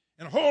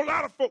 And a whole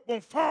lot of folk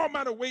going to fall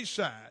by the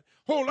wayside.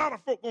 A whole lot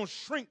of folk going to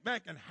shrink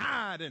back and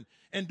hide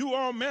and do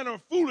all manner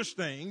of foolish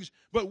things.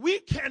 But we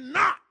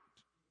cannot,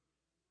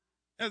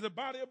 as a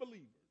body of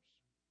believers,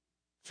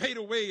 fade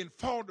away and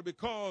falter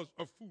because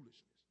of foolishness.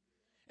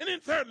 And then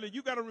thirdly,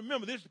 you got to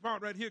remember this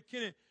part right here,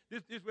 Kenny.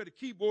 This is where the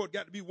keyboard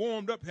got to be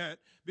warmed up at,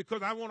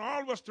 because I want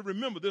all of us to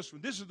remember this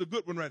one. This is the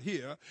good one right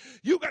here.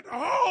 You got to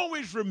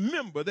always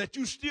remember that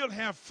you still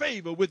have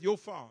favor with your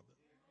Father.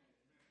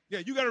 Yeah,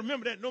 you got to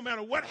remember that no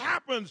matter what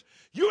happens,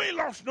 you ain't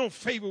lost no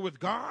favor with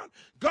God.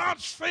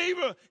 God's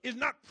favor is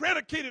not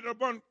predicated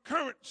upon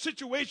current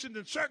situations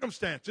and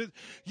circumstances.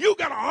 You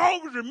got to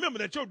always remember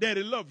that your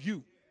daddy loves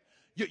you.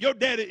 Your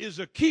daddy is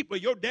a keeper.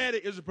 Your daddy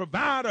is a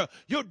provider.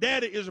 Your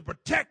daddy is a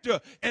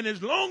protector. And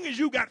as long as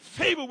you got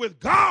favor with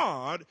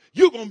God,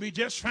 you're going to be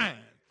just fine.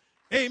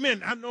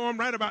 Amen. I know I'm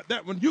right about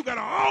that one. You got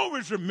to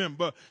always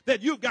remember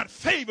that you've got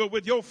favor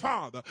with your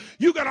Father.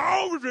 You got to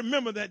always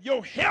remember that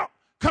your help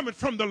coming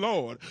from the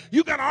Lord.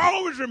 You got to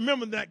always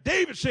remember that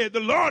David said, the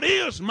Lord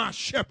is my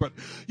shepherd.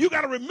 You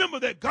got to remember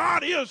that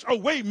God is a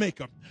way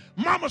maker.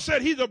 Mama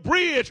said he's a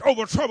bridge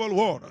over troubled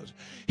waters.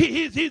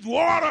 He's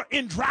water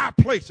in dry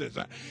places.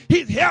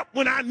 He's help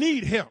when I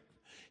need help.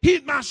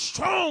 He's my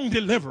strong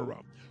deliverer.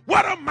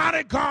 What a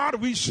mighty God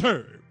we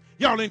serve.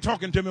 Y'all ain't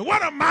talking to me.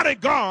 What a mighty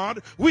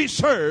God we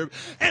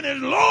serve. And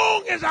as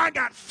long as I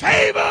got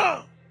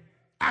favor,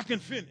 I can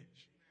finish.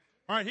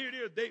 All right, here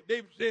it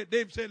is.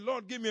 David said,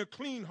 Lord, give me a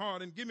clean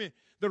heart and give me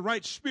the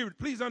right spirit.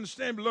 Please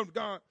understand, beloved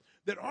God,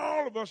 that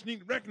all of us need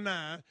to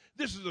recognize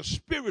this is a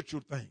spiritual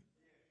thing.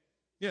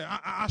 Yeah,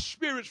 our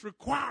spirits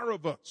require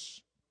of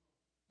us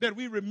that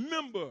we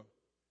remember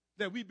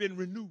that we've been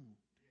renewed.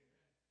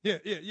 Yeah.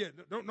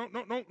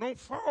 Don't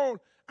fall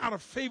out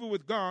of favor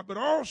with God, but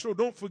also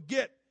don't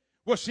forget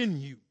what's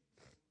in you.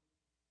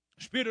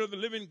 Spirit of the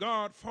living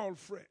God, fall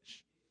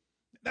fresh.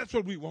 That's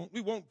what we want.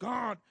 We want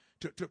God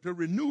to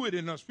renew it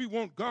in us. We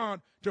want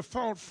God to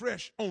fall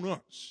fresh on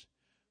us.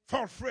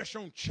 Fall fresh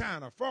on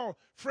China. Fall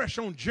fresh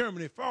on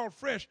Germany. Fall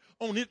fresh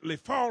on Italy.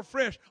 Fall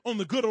fresh on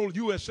the good old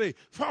USA.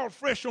 Fall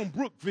fresh on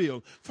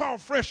Brookville. Fall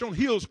fresh on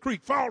Hills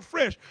Creek. Fall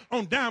fresh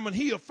on Diamond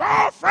Hill.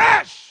 Fall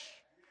fresh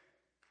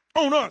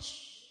on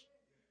us.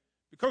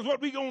 Because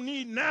what we're going to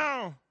need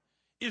now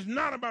is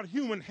not about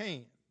human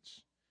hands.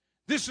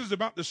 This is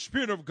about the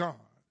Spirit of God.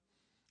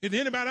 If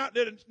anybody out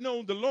there that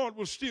knows, the Lord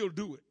will still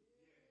do it.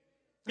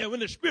 And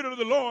when the Spirit of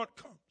the Lord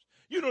comes,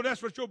 you know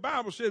that's what your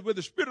Bible says. Where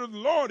the Spirit of the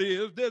Lord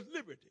is, there's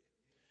liberty.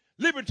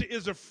 Liberty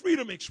is a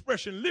freedom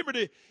expression.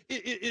 Liberty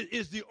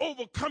is the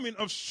overcoming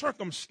of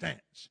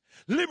circumstance.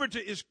 Liberty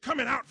is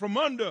coming out from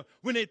under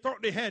when they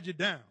thought they had you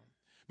down.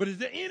 But is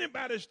there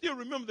anybody that still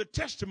remember the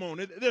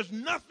testimony? There's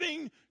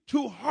nothing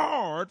too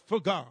hard for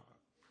God.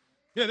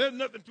 Yeah, there's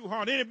nothing too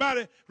hard.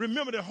 Anybody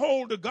remember to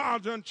hold the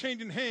God's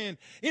unchanging hand?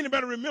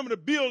 Anybody remember to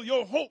build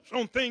your hopes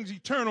on things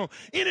eternal?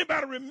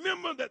 Anybody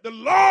remember that the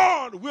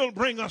Lord will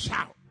bring us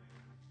out?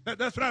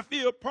 That's what I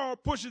feel Paul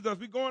pushes us.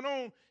 We're going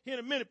on here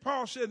in a minute.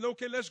 Paul said,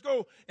 okay, let's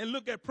go and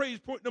look at praise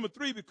point number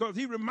 3, because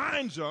he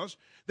reminds us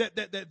that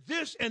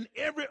this and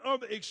every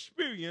other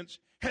experience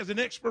has an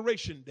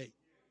expiration date.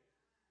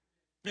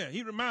 Yeah,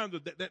 he reminds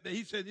us that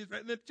he said, he's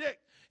right in the text.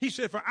 He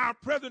said, for our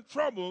present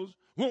troubles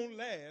won't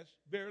last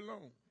very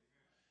long.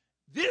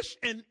 This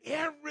and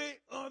every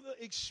other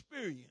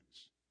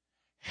experience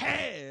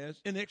has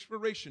an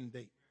expiration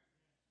date.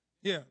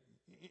 Yeah,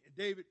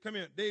 David, come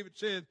here. David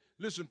said,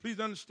 listen, please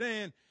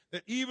understand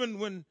that even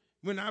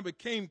when I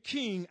became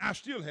king, I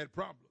still had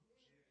problems.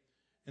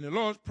 And the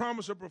Lord's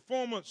promise of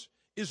performance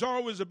is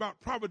always about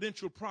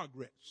providential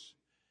progress.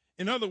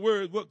 In other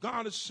words, what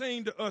God is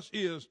saying to us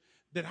is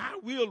that I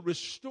will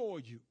restore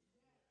you.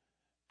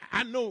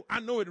 I know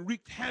it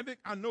wreaked havoc.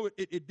 I know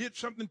it did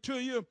something to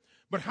you.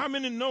 But how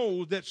many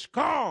know that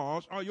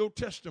scars are your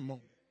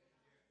testimony?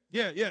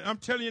 Yeah. I'm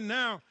telling you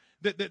now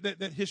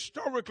that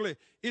historically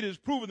it is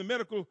proven.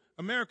 The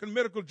American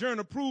Medical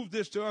Journal proves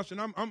this to us, and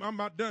I'm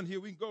about done here.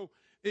 We can go.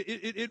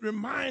 It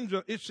reminds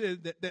us. It says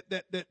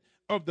that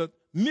of the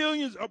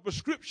millions of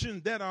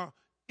prescriptions that are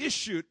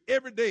issued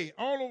every day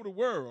all over the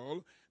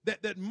world,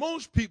 that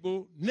most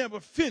people never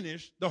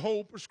finish the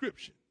whole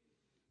prescription.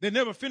 They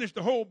never finish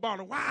the whole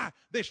bottle. Why?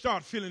 They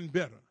start feeling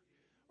better.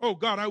 Oh,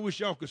 God, I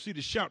wish y'all could see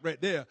the shout right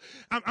there.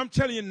 I'm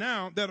telling you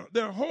now that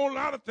there are a whole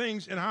lot of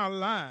things in our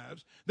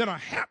lives that are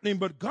happening,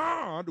 but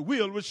God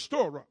will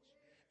restore us.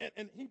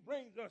 And he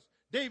brings us,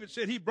 David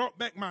said he brought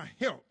back my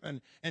health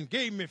and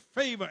gave me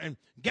favor and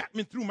got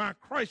me through my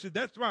crisis.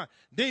 That's why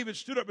David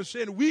stood up and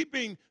said,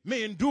 weeping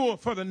may endure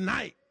for the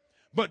night,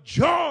 but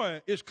joy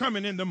is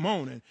coming in the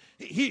morning.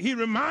 He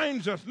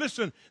reminds us,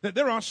 listen, that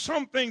there are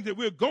some things that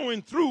we're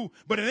going through,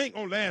 but it ain't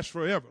going to last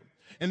forever.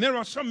 And there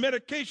are some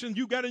medications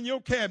you got in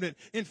your cabinet.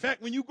 In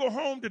fact, when you go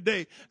home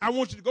today, I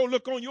want you to go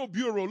look on your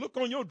bureau, look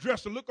on your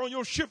dresser, look on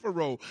your shiffer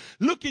roll,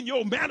 look in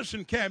your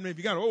medicine cabinet if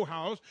you got an old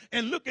house,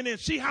 and look in there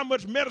and see how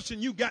much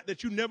medicine you got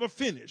that you never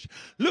finished.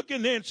 Look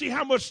in there and see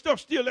how much stuff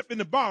still left in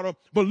the bottle,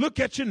 but look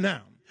at you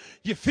now.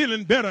 You're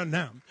feeling better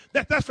now.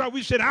 That's why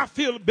we said, I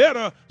feel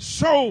better,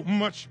 so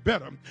much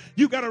better.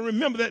 You got to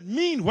remember that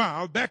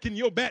meanwhile, back in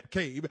your bat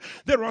cave,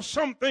 there are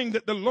some things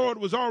that the Lord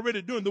was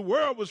already doing. The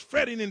world was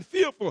fretting and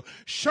fearful,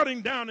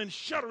 shutting down and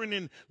shuddering,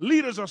 and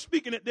leaders are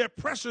speaking at their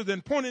presses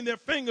and pointing their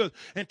fingers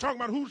and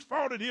talking about whose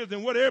fault it is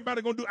and what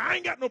everybody going to do. I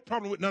ain't got no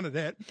problem with none of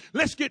that.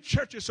 Let's get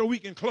churches so we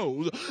can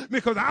close,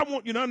 because I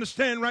want you to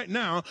understand right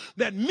now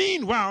that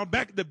meanwhile,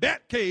 back at the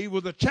bat cave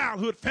was a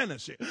childhood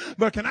fantasy.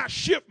 But can I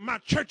shift my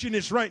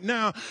churchiness right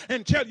now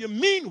and tell you,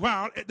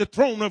 meanwhile, at the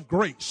throne of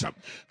grace,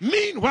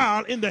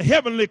 meanwhile in the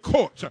heavenly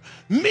courts,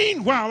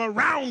 meanwhile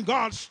around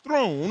God's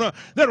throne,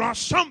 there are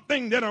some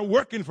things that are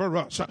working for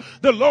us.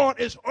 The Lord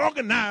is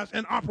organized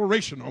and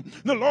operational.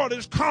 The Lord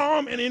is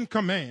calm and in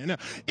command,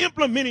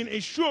 implementing a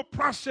sure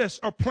process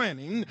of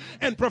planning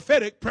and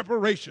prophetic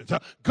preparations.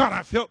 God,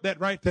 I felt that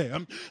right there.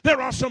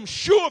 There are some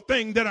sure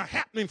things that are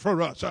happening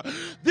for us.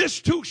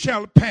 This too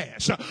shall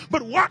pass.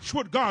 But watch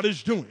what God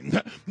is doing.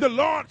 The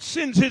Lord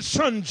sends his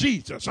son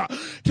Jesus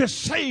to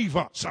save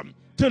us,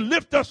 to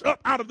lift us up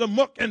out of the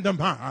muck and the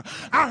mire.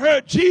 I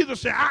heard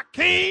Jesus say, I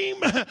came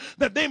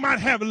that they might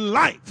have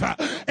life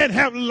and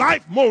have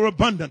life more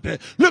abundantly.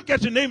 Look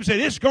at your neighbor and say,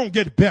 it's going to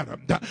get better.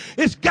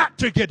 It's got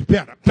to get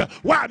better.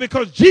 Why?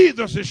 Because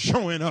Jesus is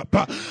showing up.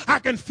 I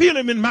can feel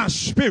him in my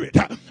spirit.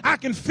 I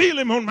can feel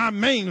him on my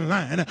main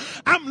line.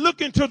 I'm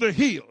looking to the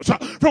hills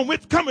from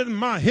which cometh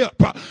my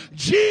help.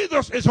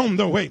 Jesus is on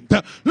the way.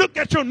 Look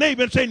at your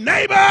neighbor and say,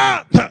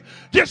 neighbor,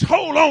 just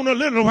hold on a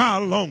little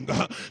while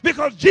longer,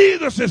 because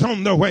Jesus is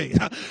on the way.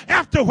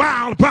 After a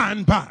while, by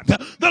and by,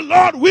 the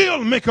Lord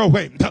will make a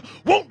way.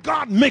 Won't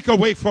God make a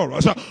way for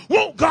us?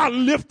 Won't God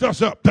lift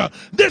us up?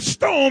 This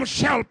storm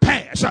shall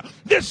pass.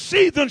 This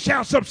season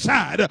shall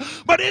subside.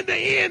 But in the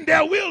end,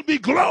 there will be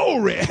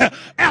glory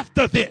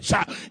after this.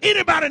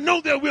 Anybody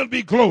know there will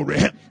be glory?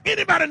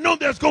 Anybody know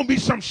there's going to be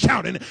some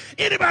shouting?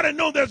 Anybody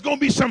know there's going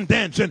to be some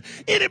dancing?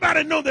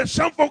 Anybody know that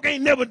some folk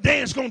ain't never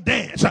danced going to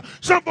dance?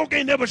 Some folk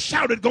ain't never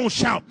shouted going to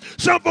shout.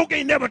 Some folk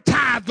ain't never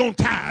tithed going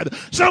to tithe.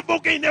 Some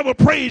folk ain't never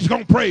praised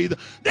going to praise.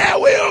 There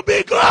will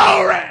be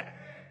glory.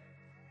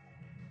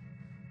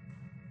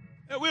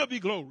 There will be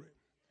glory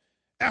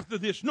after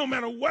this. No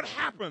matter what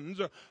happens,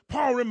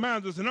 Paul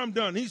reminds us, and I'm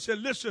done. He said,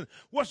 listen,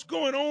 what's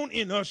going on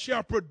in us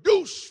shall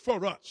produce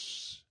for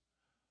us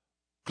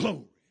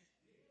glory.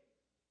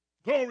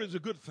 Glory is a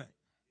good thing.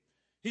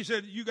 He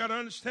said, you got to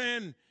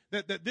understand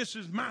that this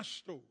is my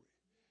story.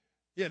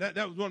 Yeah, that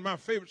was one of my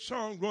favorite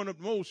songs growing up.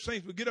 The old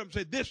saints would get up and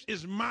say, this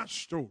is my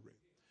story.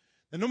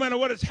 And no matter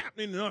what is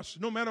happening to us,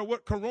 no matter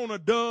what Corona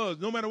does,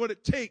 no matter what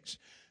it takes,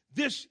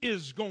 this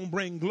is going to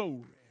bring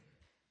glory.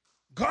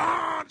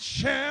 God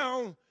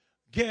shall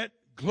get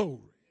glory.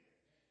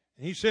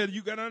 And he said,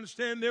 you got to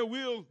understand there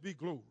will be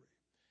glory.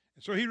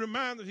 And so he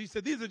reminds us, he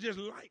said, these are just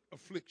light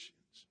afflictions.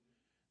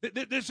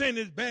 This ain't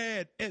as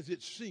bad as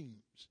it seems.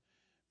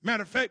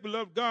 Matter of fact,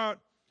 beloved God,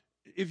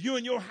 if you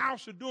and your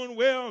house are doing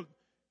well,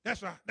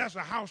 that's a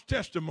house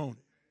testimony.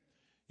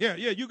 Yeah,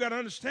 you got to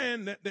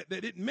understand that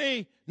it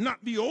may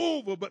not be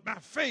over, but by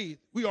faith,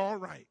 we are all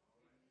right.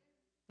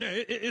 Yeah,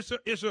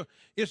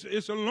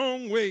 it's a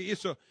long way.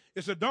 It's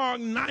a dark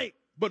night,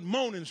 but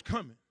morning's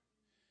coming.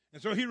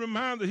 And so he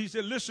reminds us, he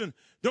said, listen,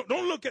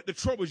 don't look at the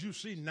troubles you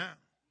see now.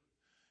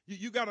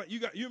 You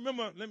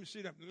remember, let me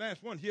see that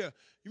last one here.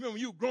 You remember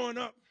when you were growing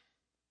up,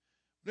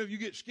 whenever you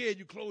get scared,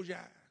 you close your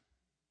eyes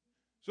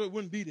so it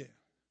wouldn't be there.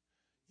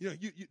 You know,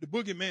 the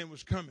boogeyman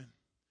was coming.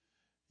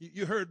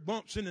 You heard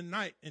bumps in the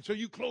night, and so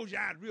you close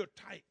your eyes real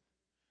tight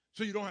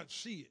so you don't have to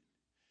see it.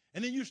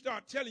 And then you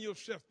start telling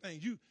yourself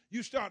things.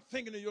 You start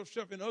thinking of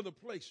yourself in other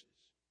places.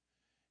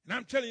 And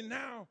I'm telling you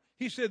now,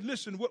 he said,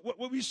 listen,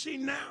 what we see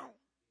now,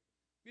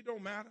 it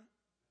don't matter.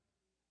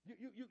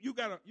 You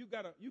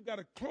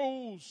gotta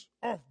close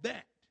off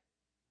that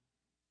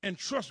and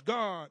trust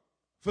God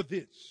for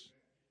this.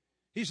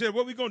 He said,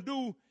 what we're going to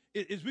do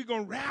is we're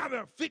going to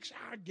rather fix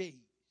our gaze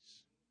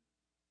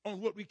on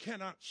what we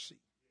cannot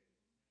see.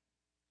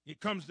 It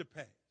comes to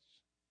pass.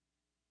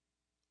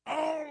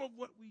 All of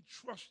what we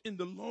trust in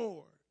the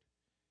Lord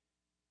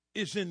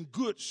is in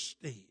good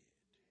stead.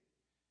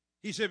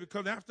 He said,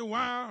 because after a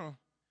while,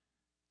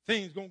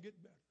 things going to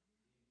get better.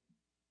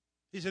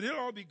 He said, it'll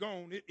all be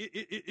gone.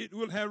 It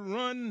will have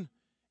run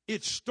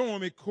its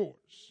stormy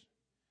course.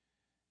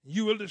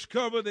 You will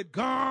discover that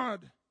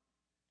God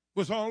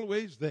was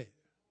always there.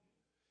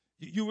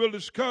 You will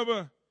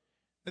discover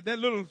that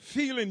little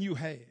feeling you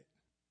had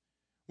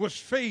was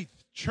faith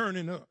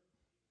churning up.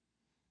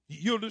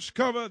 You'll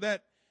discover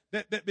that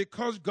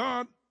because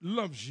God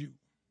loves you,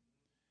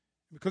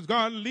 because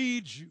God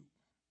leads you,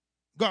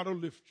 God will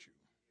lift you.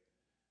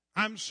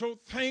 I'm so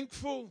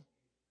thankful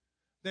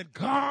that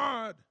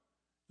God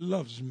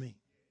loves me.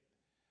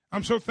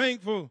 I'm so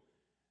thankful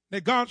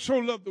that God so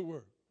loved the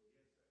world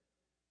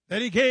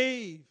that he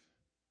gave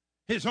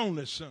his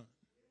only son.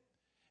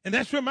 And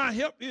that's where my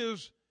help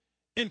is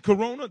in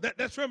Corona.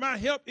 That's where my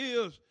help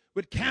is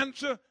with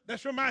cancer.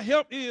 That's where my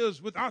help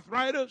is with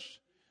arthritis.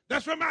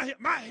 That's where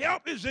my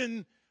help is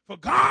in, for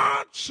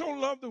God so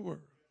loved the world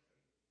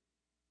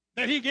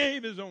that he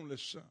gave his only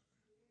son.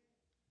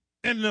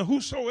 And the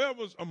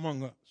whosoever's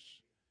among us,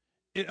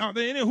 are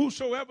there any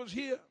whosoever's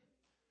here?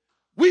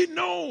 We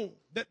know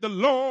that the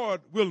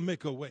Lord will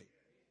make a way.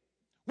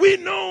 We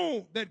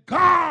know that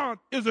God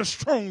is a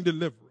strong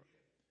deliverer.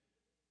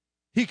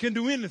 He can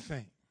do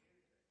anything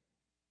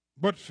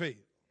but fail.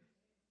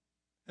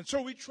 And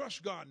so we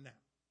trust God now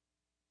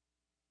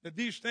that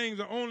these things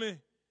are only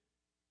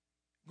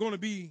going to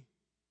be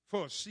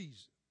for a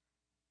season.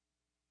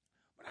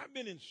 But I've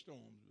been in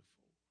storms before.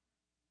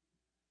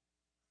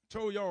 I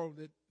told y'all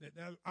that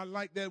I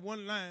like that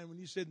one line when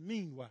he said,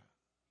 meanwhile,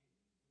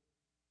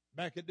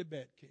 back at the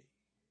bat cave.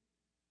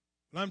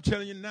 And I'm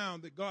telling you now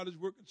that God is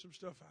working some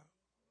stuff out.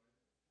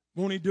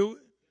 Won't he do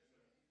it?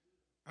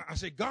 I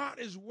said, God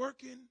is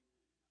working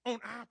on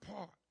our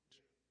part.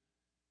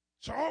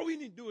 So all we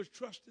need to do is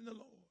trust in the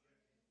Lord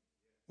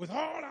with all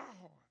our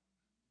heart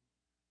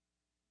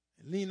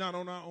and lean not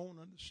on our own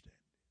understanding.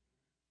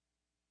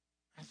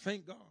 I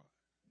thank God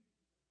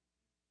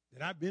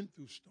that I've been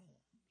through storms.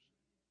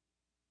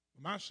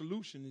 But my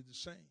solution is the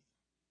same.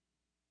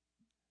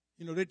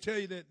 You know, they tell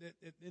you that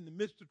in the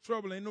midst of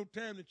trouble, ain't no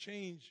time to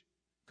change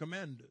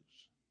commanders.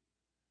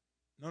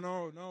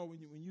 No.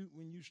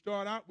 When you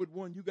start out with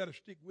one, you got to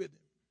stick with him.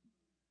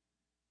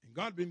 And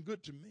God's been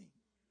good to me.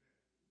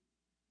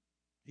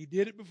 He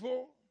did it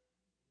before.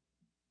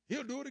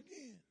 He'll do it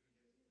again.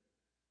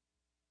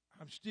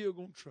 I'm still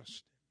going to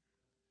trust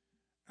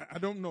him. I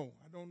don't know.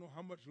 I don't know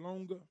how much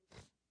longer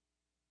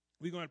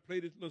we're going to play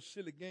this little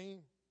silly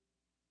game.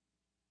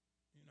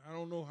 You know, I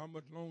don't know how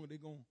much longer they're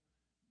going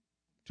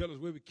to tell us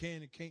where we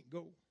can and can't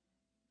go.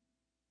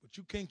 But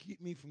you can't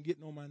keep me from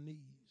getting on my knees.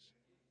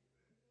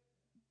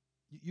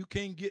 You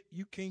can't get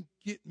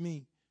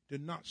me to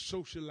not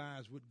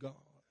socialize with God.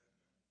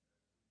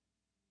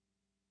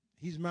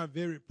 He's my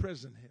very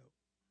present help.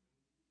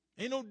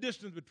 Ain't no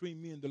distance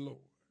between me and the Lord.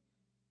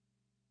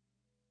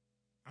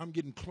 I'm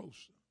getting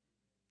closer.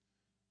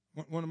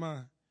 One of my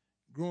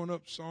growing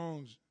up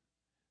songs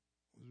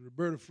was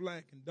Roberta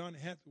Flack and Donny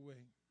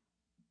Hathaway.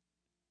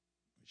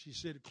 She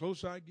said, the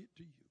closer I get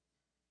to you,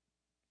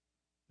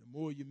 the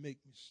more you make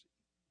me see.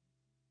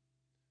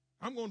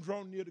 I'm going to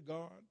draw near to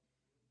God.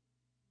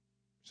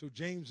 So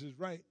James is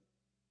right.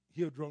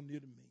 He'll draw near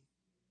to me.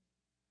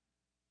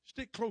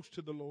 Stick close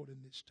to the Lord in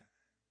this time.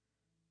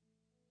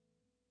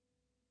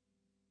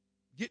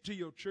 Get to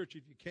your church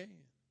if you can.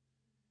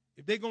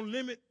 If they're going to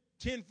limit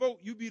 10 folk,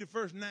 you be the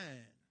first 9.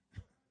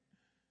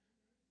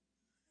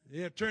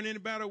 They'll turn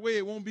anybody away.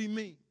 It won't be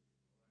me.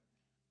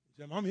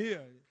 I'm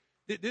here.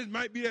 This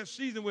might be that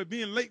season where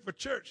being late for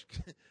church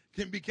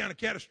can be kind of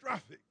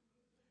catastrophic.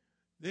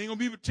 They ain't going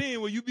to be for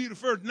 10 where you be the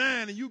first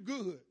 9 and you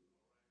good.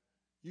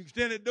 You can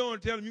stand at the door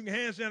and tell them you can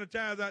hand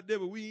sanitize out there,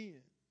 but we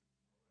in.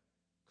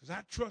 Because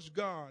I trust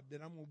God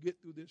that I'm going to get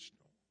through this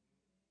storm.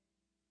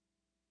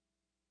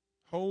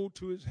 Hold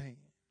to his hand.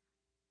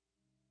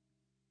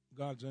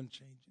 God's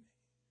unchanging hand.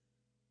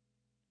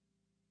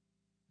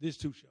 This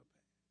too shall pass.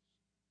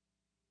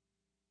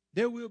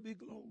 There will be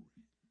glory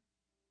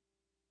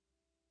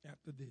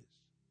after this.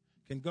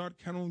 Can God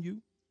count on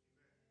you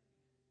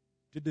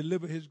to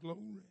deliver his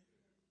glory?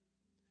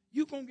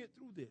 You're going to get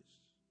through this.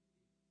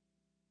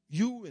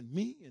 You and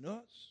me and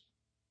us.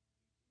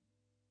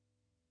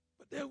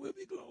 But there will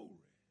be glory.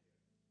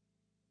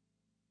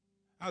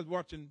 I was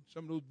watching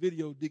some of those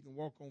videos Deacon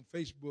Walk on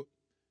Facebook.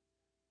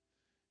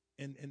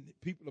 And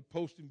people are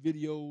posting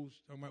videos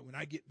talking about when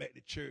I get back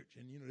to church.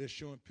 And, you know, they're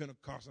showing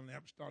Pentecostal and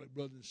apostolic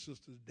brothers and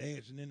sisters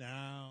dancing in the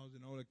aisles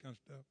and all that kind of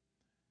stuff.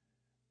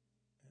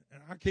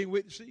 And I can't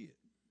wait to see it.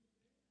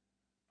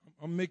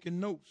 I'm making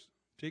notes,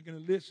 taking a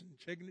listen,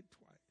 checking it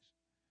twice.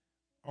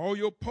 All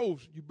your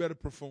posts, you better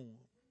perform.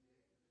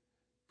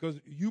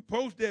 Because you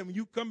post that when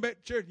you come back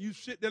to church, you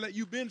sit there like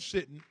you've been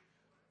sitting.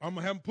 I'm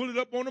going to have them pull it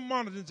up on the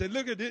monitor and say,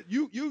 look at it.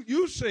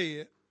 You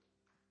said.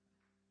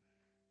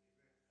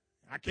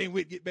 I can't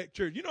wait to get back to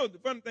church. You know the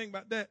funny thing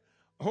about that?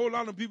 A whole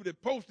lot of people that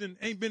posting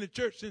ain't been to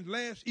church since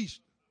last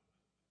Easter.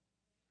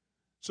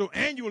 So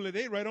annually,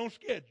 they right on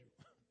schedule.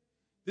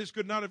 This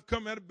could not have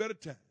come at a better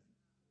time.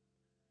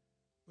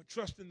 But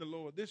trust in the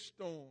Lord. This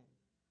storm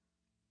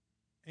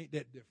ain't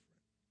that different.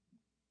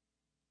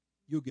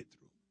 You'll get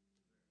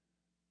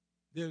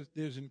through.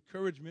 There's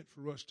encouragement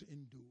for us to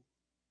endure.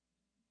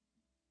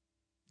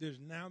 There's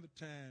now the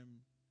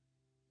time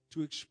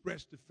to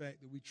express the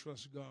fact that we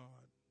trust God.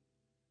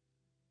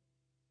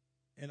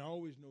 And I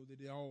always know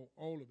that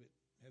all of it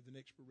has an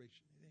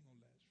expiration. It ain't going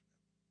to last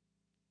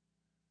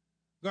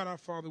forever. God, our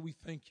Father, we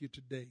thank you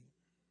today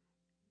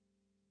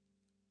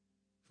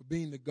for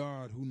being the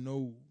God who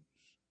knows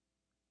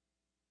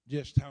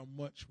just how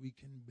much we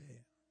can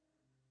bear.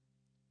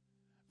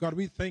 God,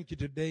 we thank you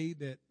today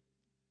that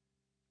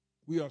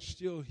we are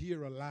still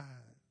here alive.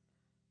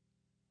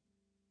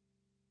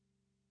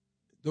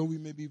 Though we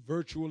may be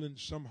virtual in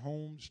some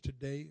homes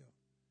today,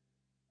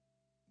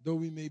 though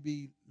we may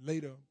be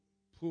later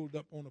pulled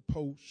up on a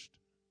post,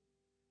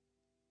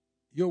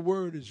 your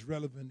word is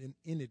relevant in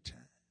any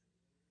time.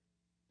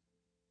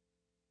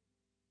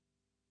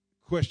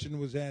 Question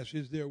was asked,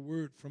 is there a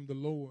word from the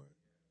Lord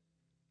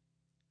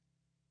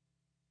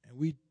And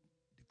we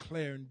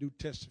declare and do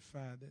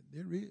testify that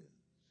there is.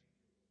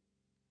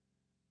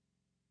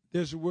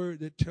 There's a word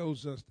that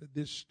tells us that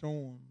this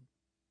storm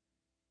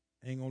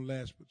ain't going to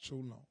last but so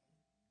long.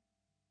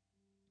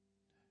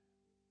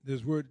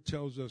 There's a word that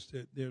tells us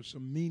that there's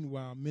some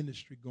meanwhile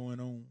ministry going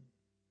on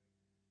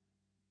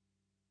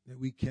that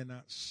we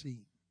cannot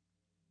see.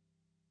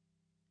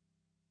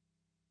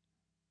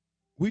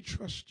 We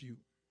trust you.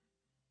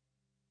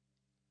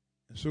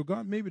 And so,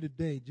 God, maybe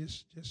today,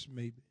 just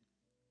maybe,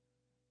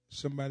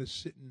 somebody's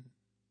sitting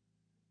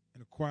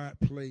in a quiet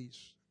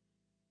place,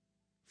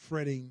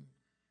 fretting,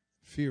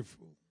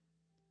 fearful,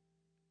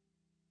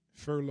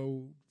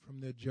 furloughed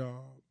from their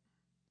job,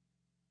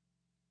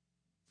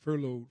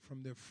 furloughed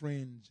from their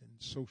friends and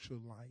social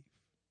life.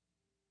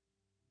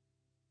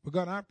 But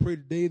God, I pray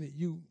today that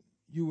you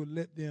will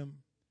let them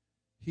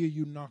hear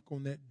you knock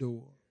on that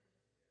door.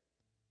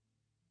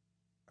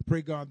 I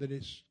pray, God, that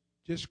it's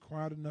just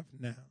quiet enough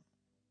now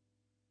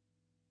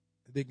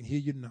that they can hear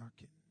you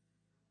knocking.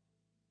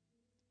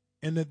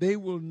 And that they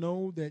will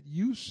know that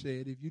you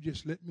said, if you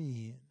just let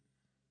me in,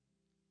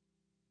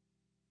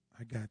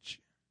 I got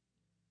you.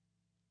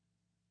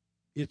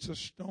 It's a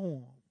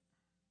storm,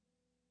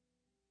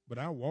 but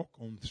I walk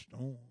on the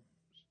storms.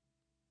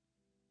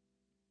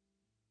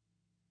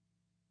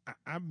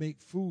 I make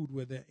food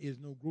where there is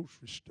no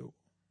grocery store.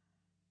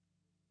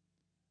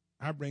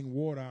 I bring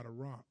water out of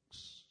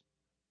rocks.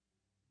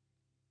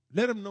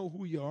 Let them know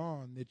who you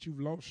are and that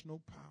you've lost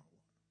no power.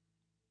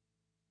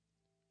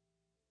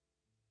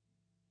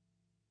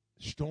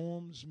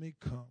 Storms may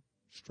come,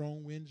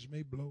 strong winds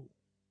may blow,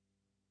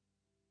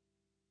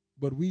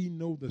 but we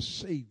know the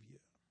Savior,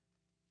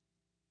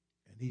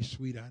 and he's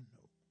sweet, I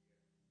know.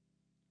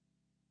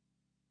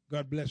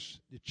 God bless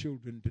the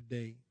children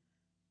today.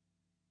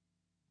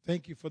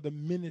 Thank you for the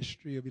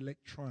ministry of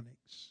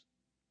electronics.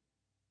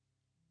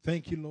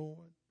 Thank you,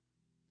 Lord,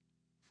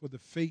 for the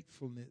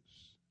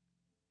faithfulness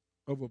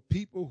of a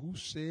people who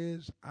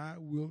says, I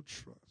will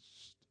trust.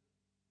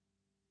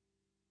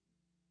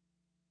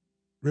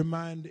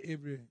 Remind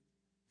every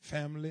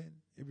family,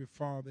 every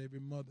father, every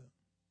mother,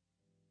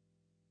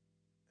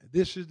 that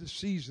this is the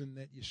season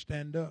that you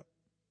stand up,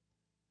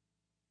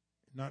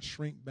 not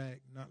shrink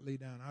back, not lay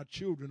down. Our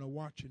children are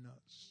watching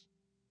us.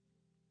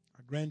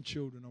 Our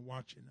grandchildren are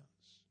watching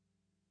us.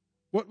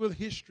 What will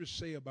history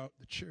say about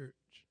the church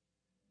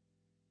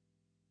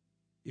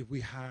if we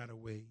hide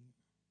away?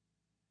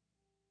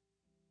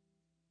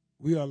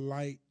 We are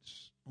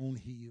lights on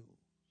hills.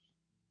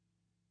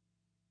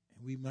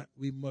 And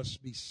we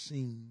must be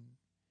seen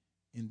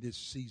in this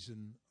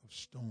season of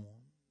storms.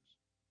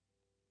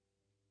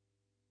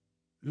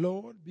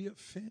 Lord, be a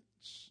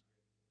fence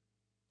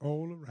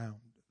all around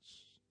us.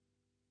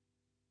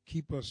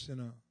 Keep us in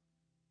a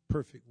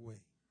perfect way.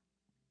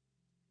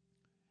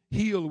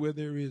 Heal where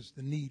there is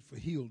the need for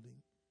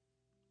healing.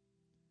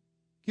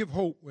 Give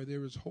hope where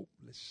there is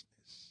hopelessness.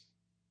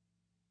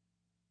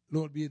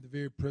 Lord, be at the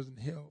very present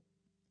help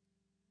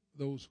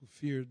those who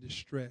fear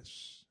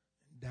distress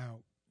and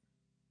doubt.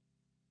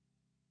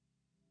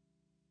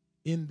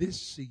 In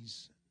this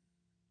season,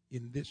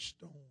 in this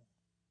storm,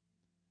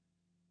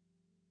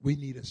 we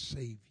need a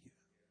Savior.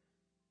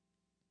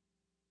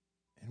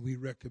 And we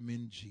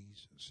recommend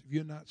Jesus. If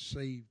you're not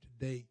saved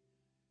today,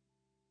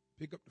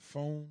 pick up the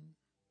phone,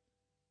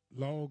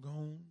 log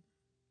on,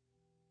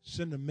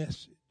 send a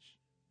message.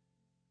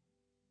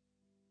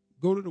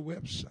 Go to the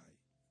website.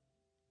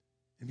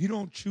 If you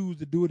don't choose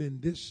to do it in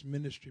this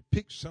ministry,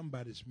 pick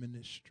somebody's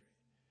ministry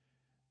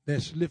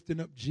that's lifting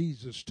up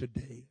Jesus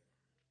today.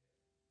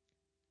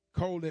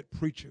 Call that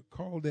preacher,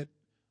 call that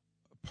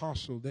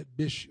apostle, that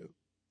bishop,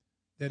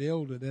 that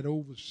elder, that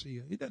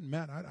overseer. It doesn't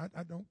matter.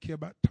 I don't care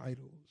about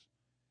titles.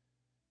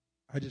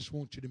 I just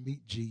want you to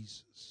meet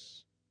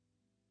Jesus.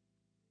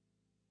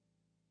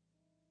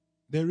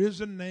 There is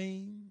a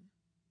name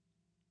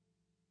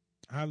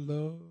I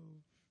love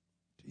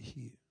to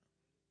hear.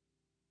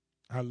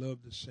 I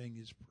love to sing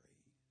his praise.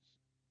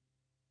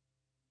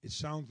 It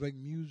sounds like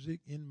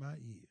music in my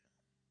ear.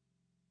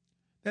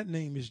 That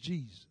name is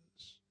Jesus.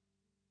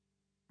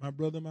 My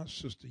brother, my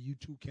sister, you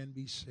too can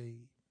be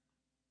saved.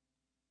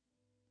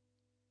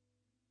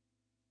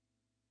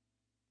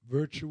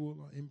 Virtual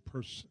or in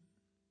person.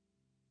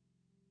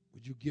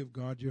 Would you give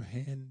God your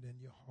hand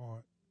and your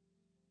heart?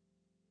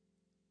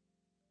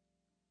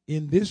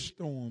 In this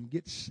storm,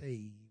 get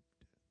saved.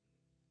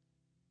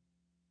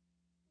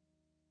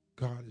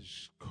 God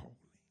is calling.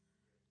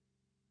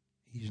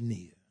 He's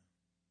near.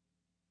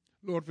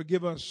 Lord,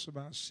 forgive us of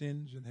our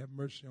sins and have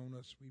mercy on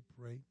us, we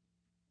pray.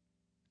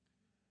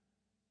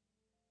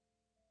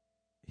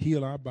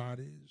 Heal our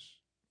bodies.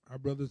 Our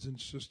brothers and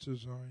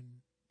sisters are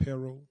in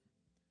peril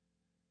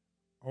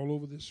all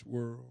over this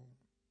world,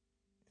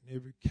 in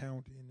every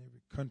county, in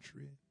every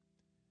country,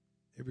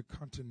 every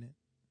continent.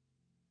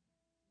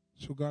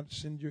 So God,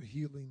 send your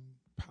healing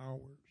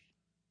powers.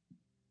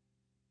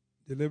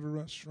 Deliver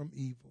us from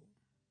evil.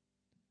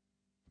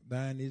 For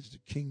thine is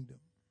the kingdom.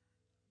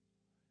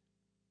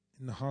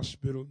 In the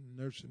hospital,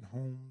 nursing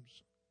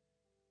homes,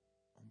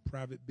 on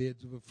private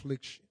beds of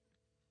affliction.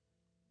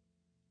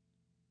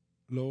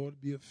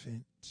 Lord, be a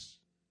fence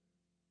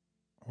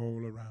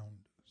all around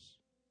us.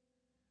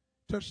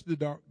 Touch the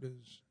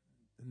doctors,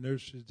 the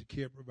nurses, the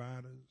care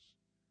providers,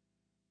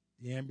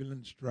 the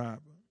ambulance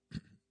driver,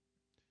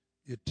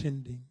 the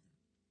attending,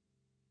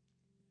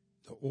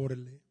 the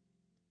orderly,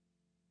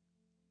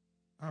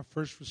 our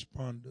first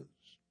responders.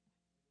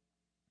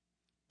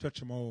 Touch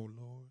them all,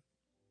 Lord.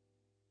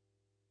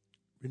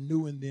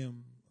 Renewing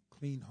them a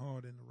clean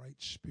heart and a right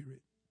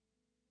spirit.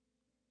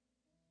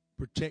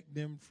 Protect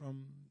them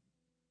from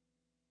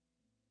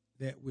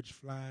that which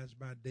flies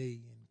by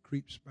day and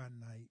creeps by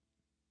night.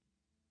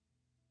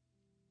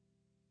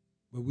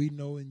 But we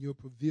know in your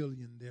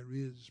pavilion there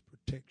is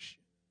protection.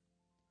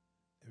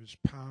 There is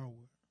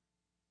power.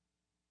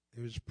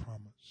 There is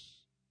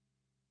promise.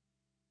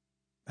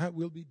 That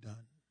will be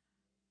done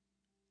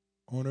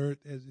on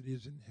earth as it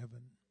is in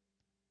heaven.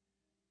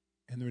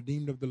 And the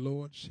redeemed of the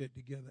Lord said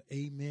together,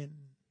 amen,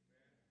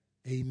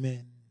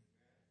 amen,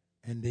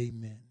 and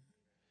amen.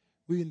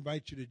 We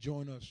invite you to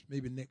join us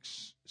maybe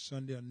next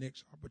Sunday or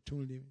next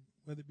opportunity,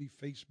 whether it be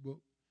Facebook,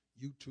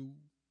 YouTube.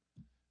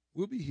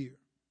 We'll be here.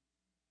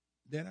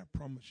 That I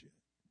promise you.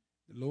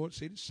 The Lord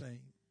say the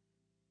same.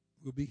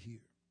 We'll be here.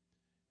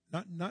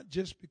 Not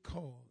just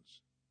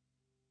because,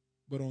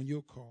 but on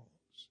your cause.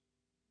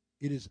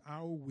 It is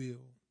our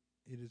will,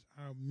 it is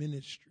our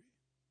ministry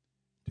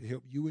to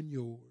help you and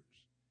yours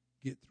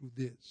get through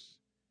this.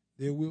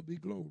 There will be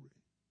glory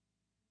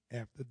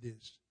after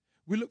this.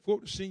 We look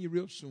forward to seeing you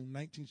real soon.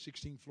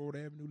 1916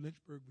 Florida Avenue,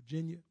 Lynchburg,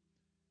 Virginia.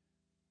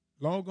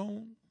 Log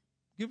on.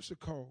 Give us a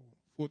call.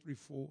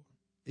 434-847-8959.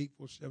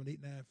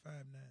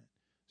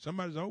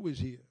 Somebody's always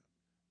here.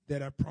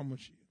 That I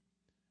promise you.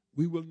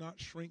 We will not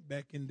shrink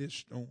back in this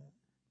storm.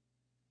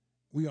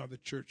 We are the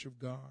church of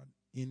God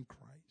in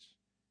Christ.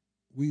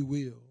 We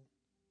will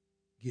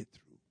get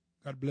through.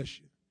 God bless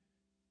you.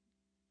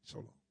 So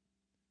long.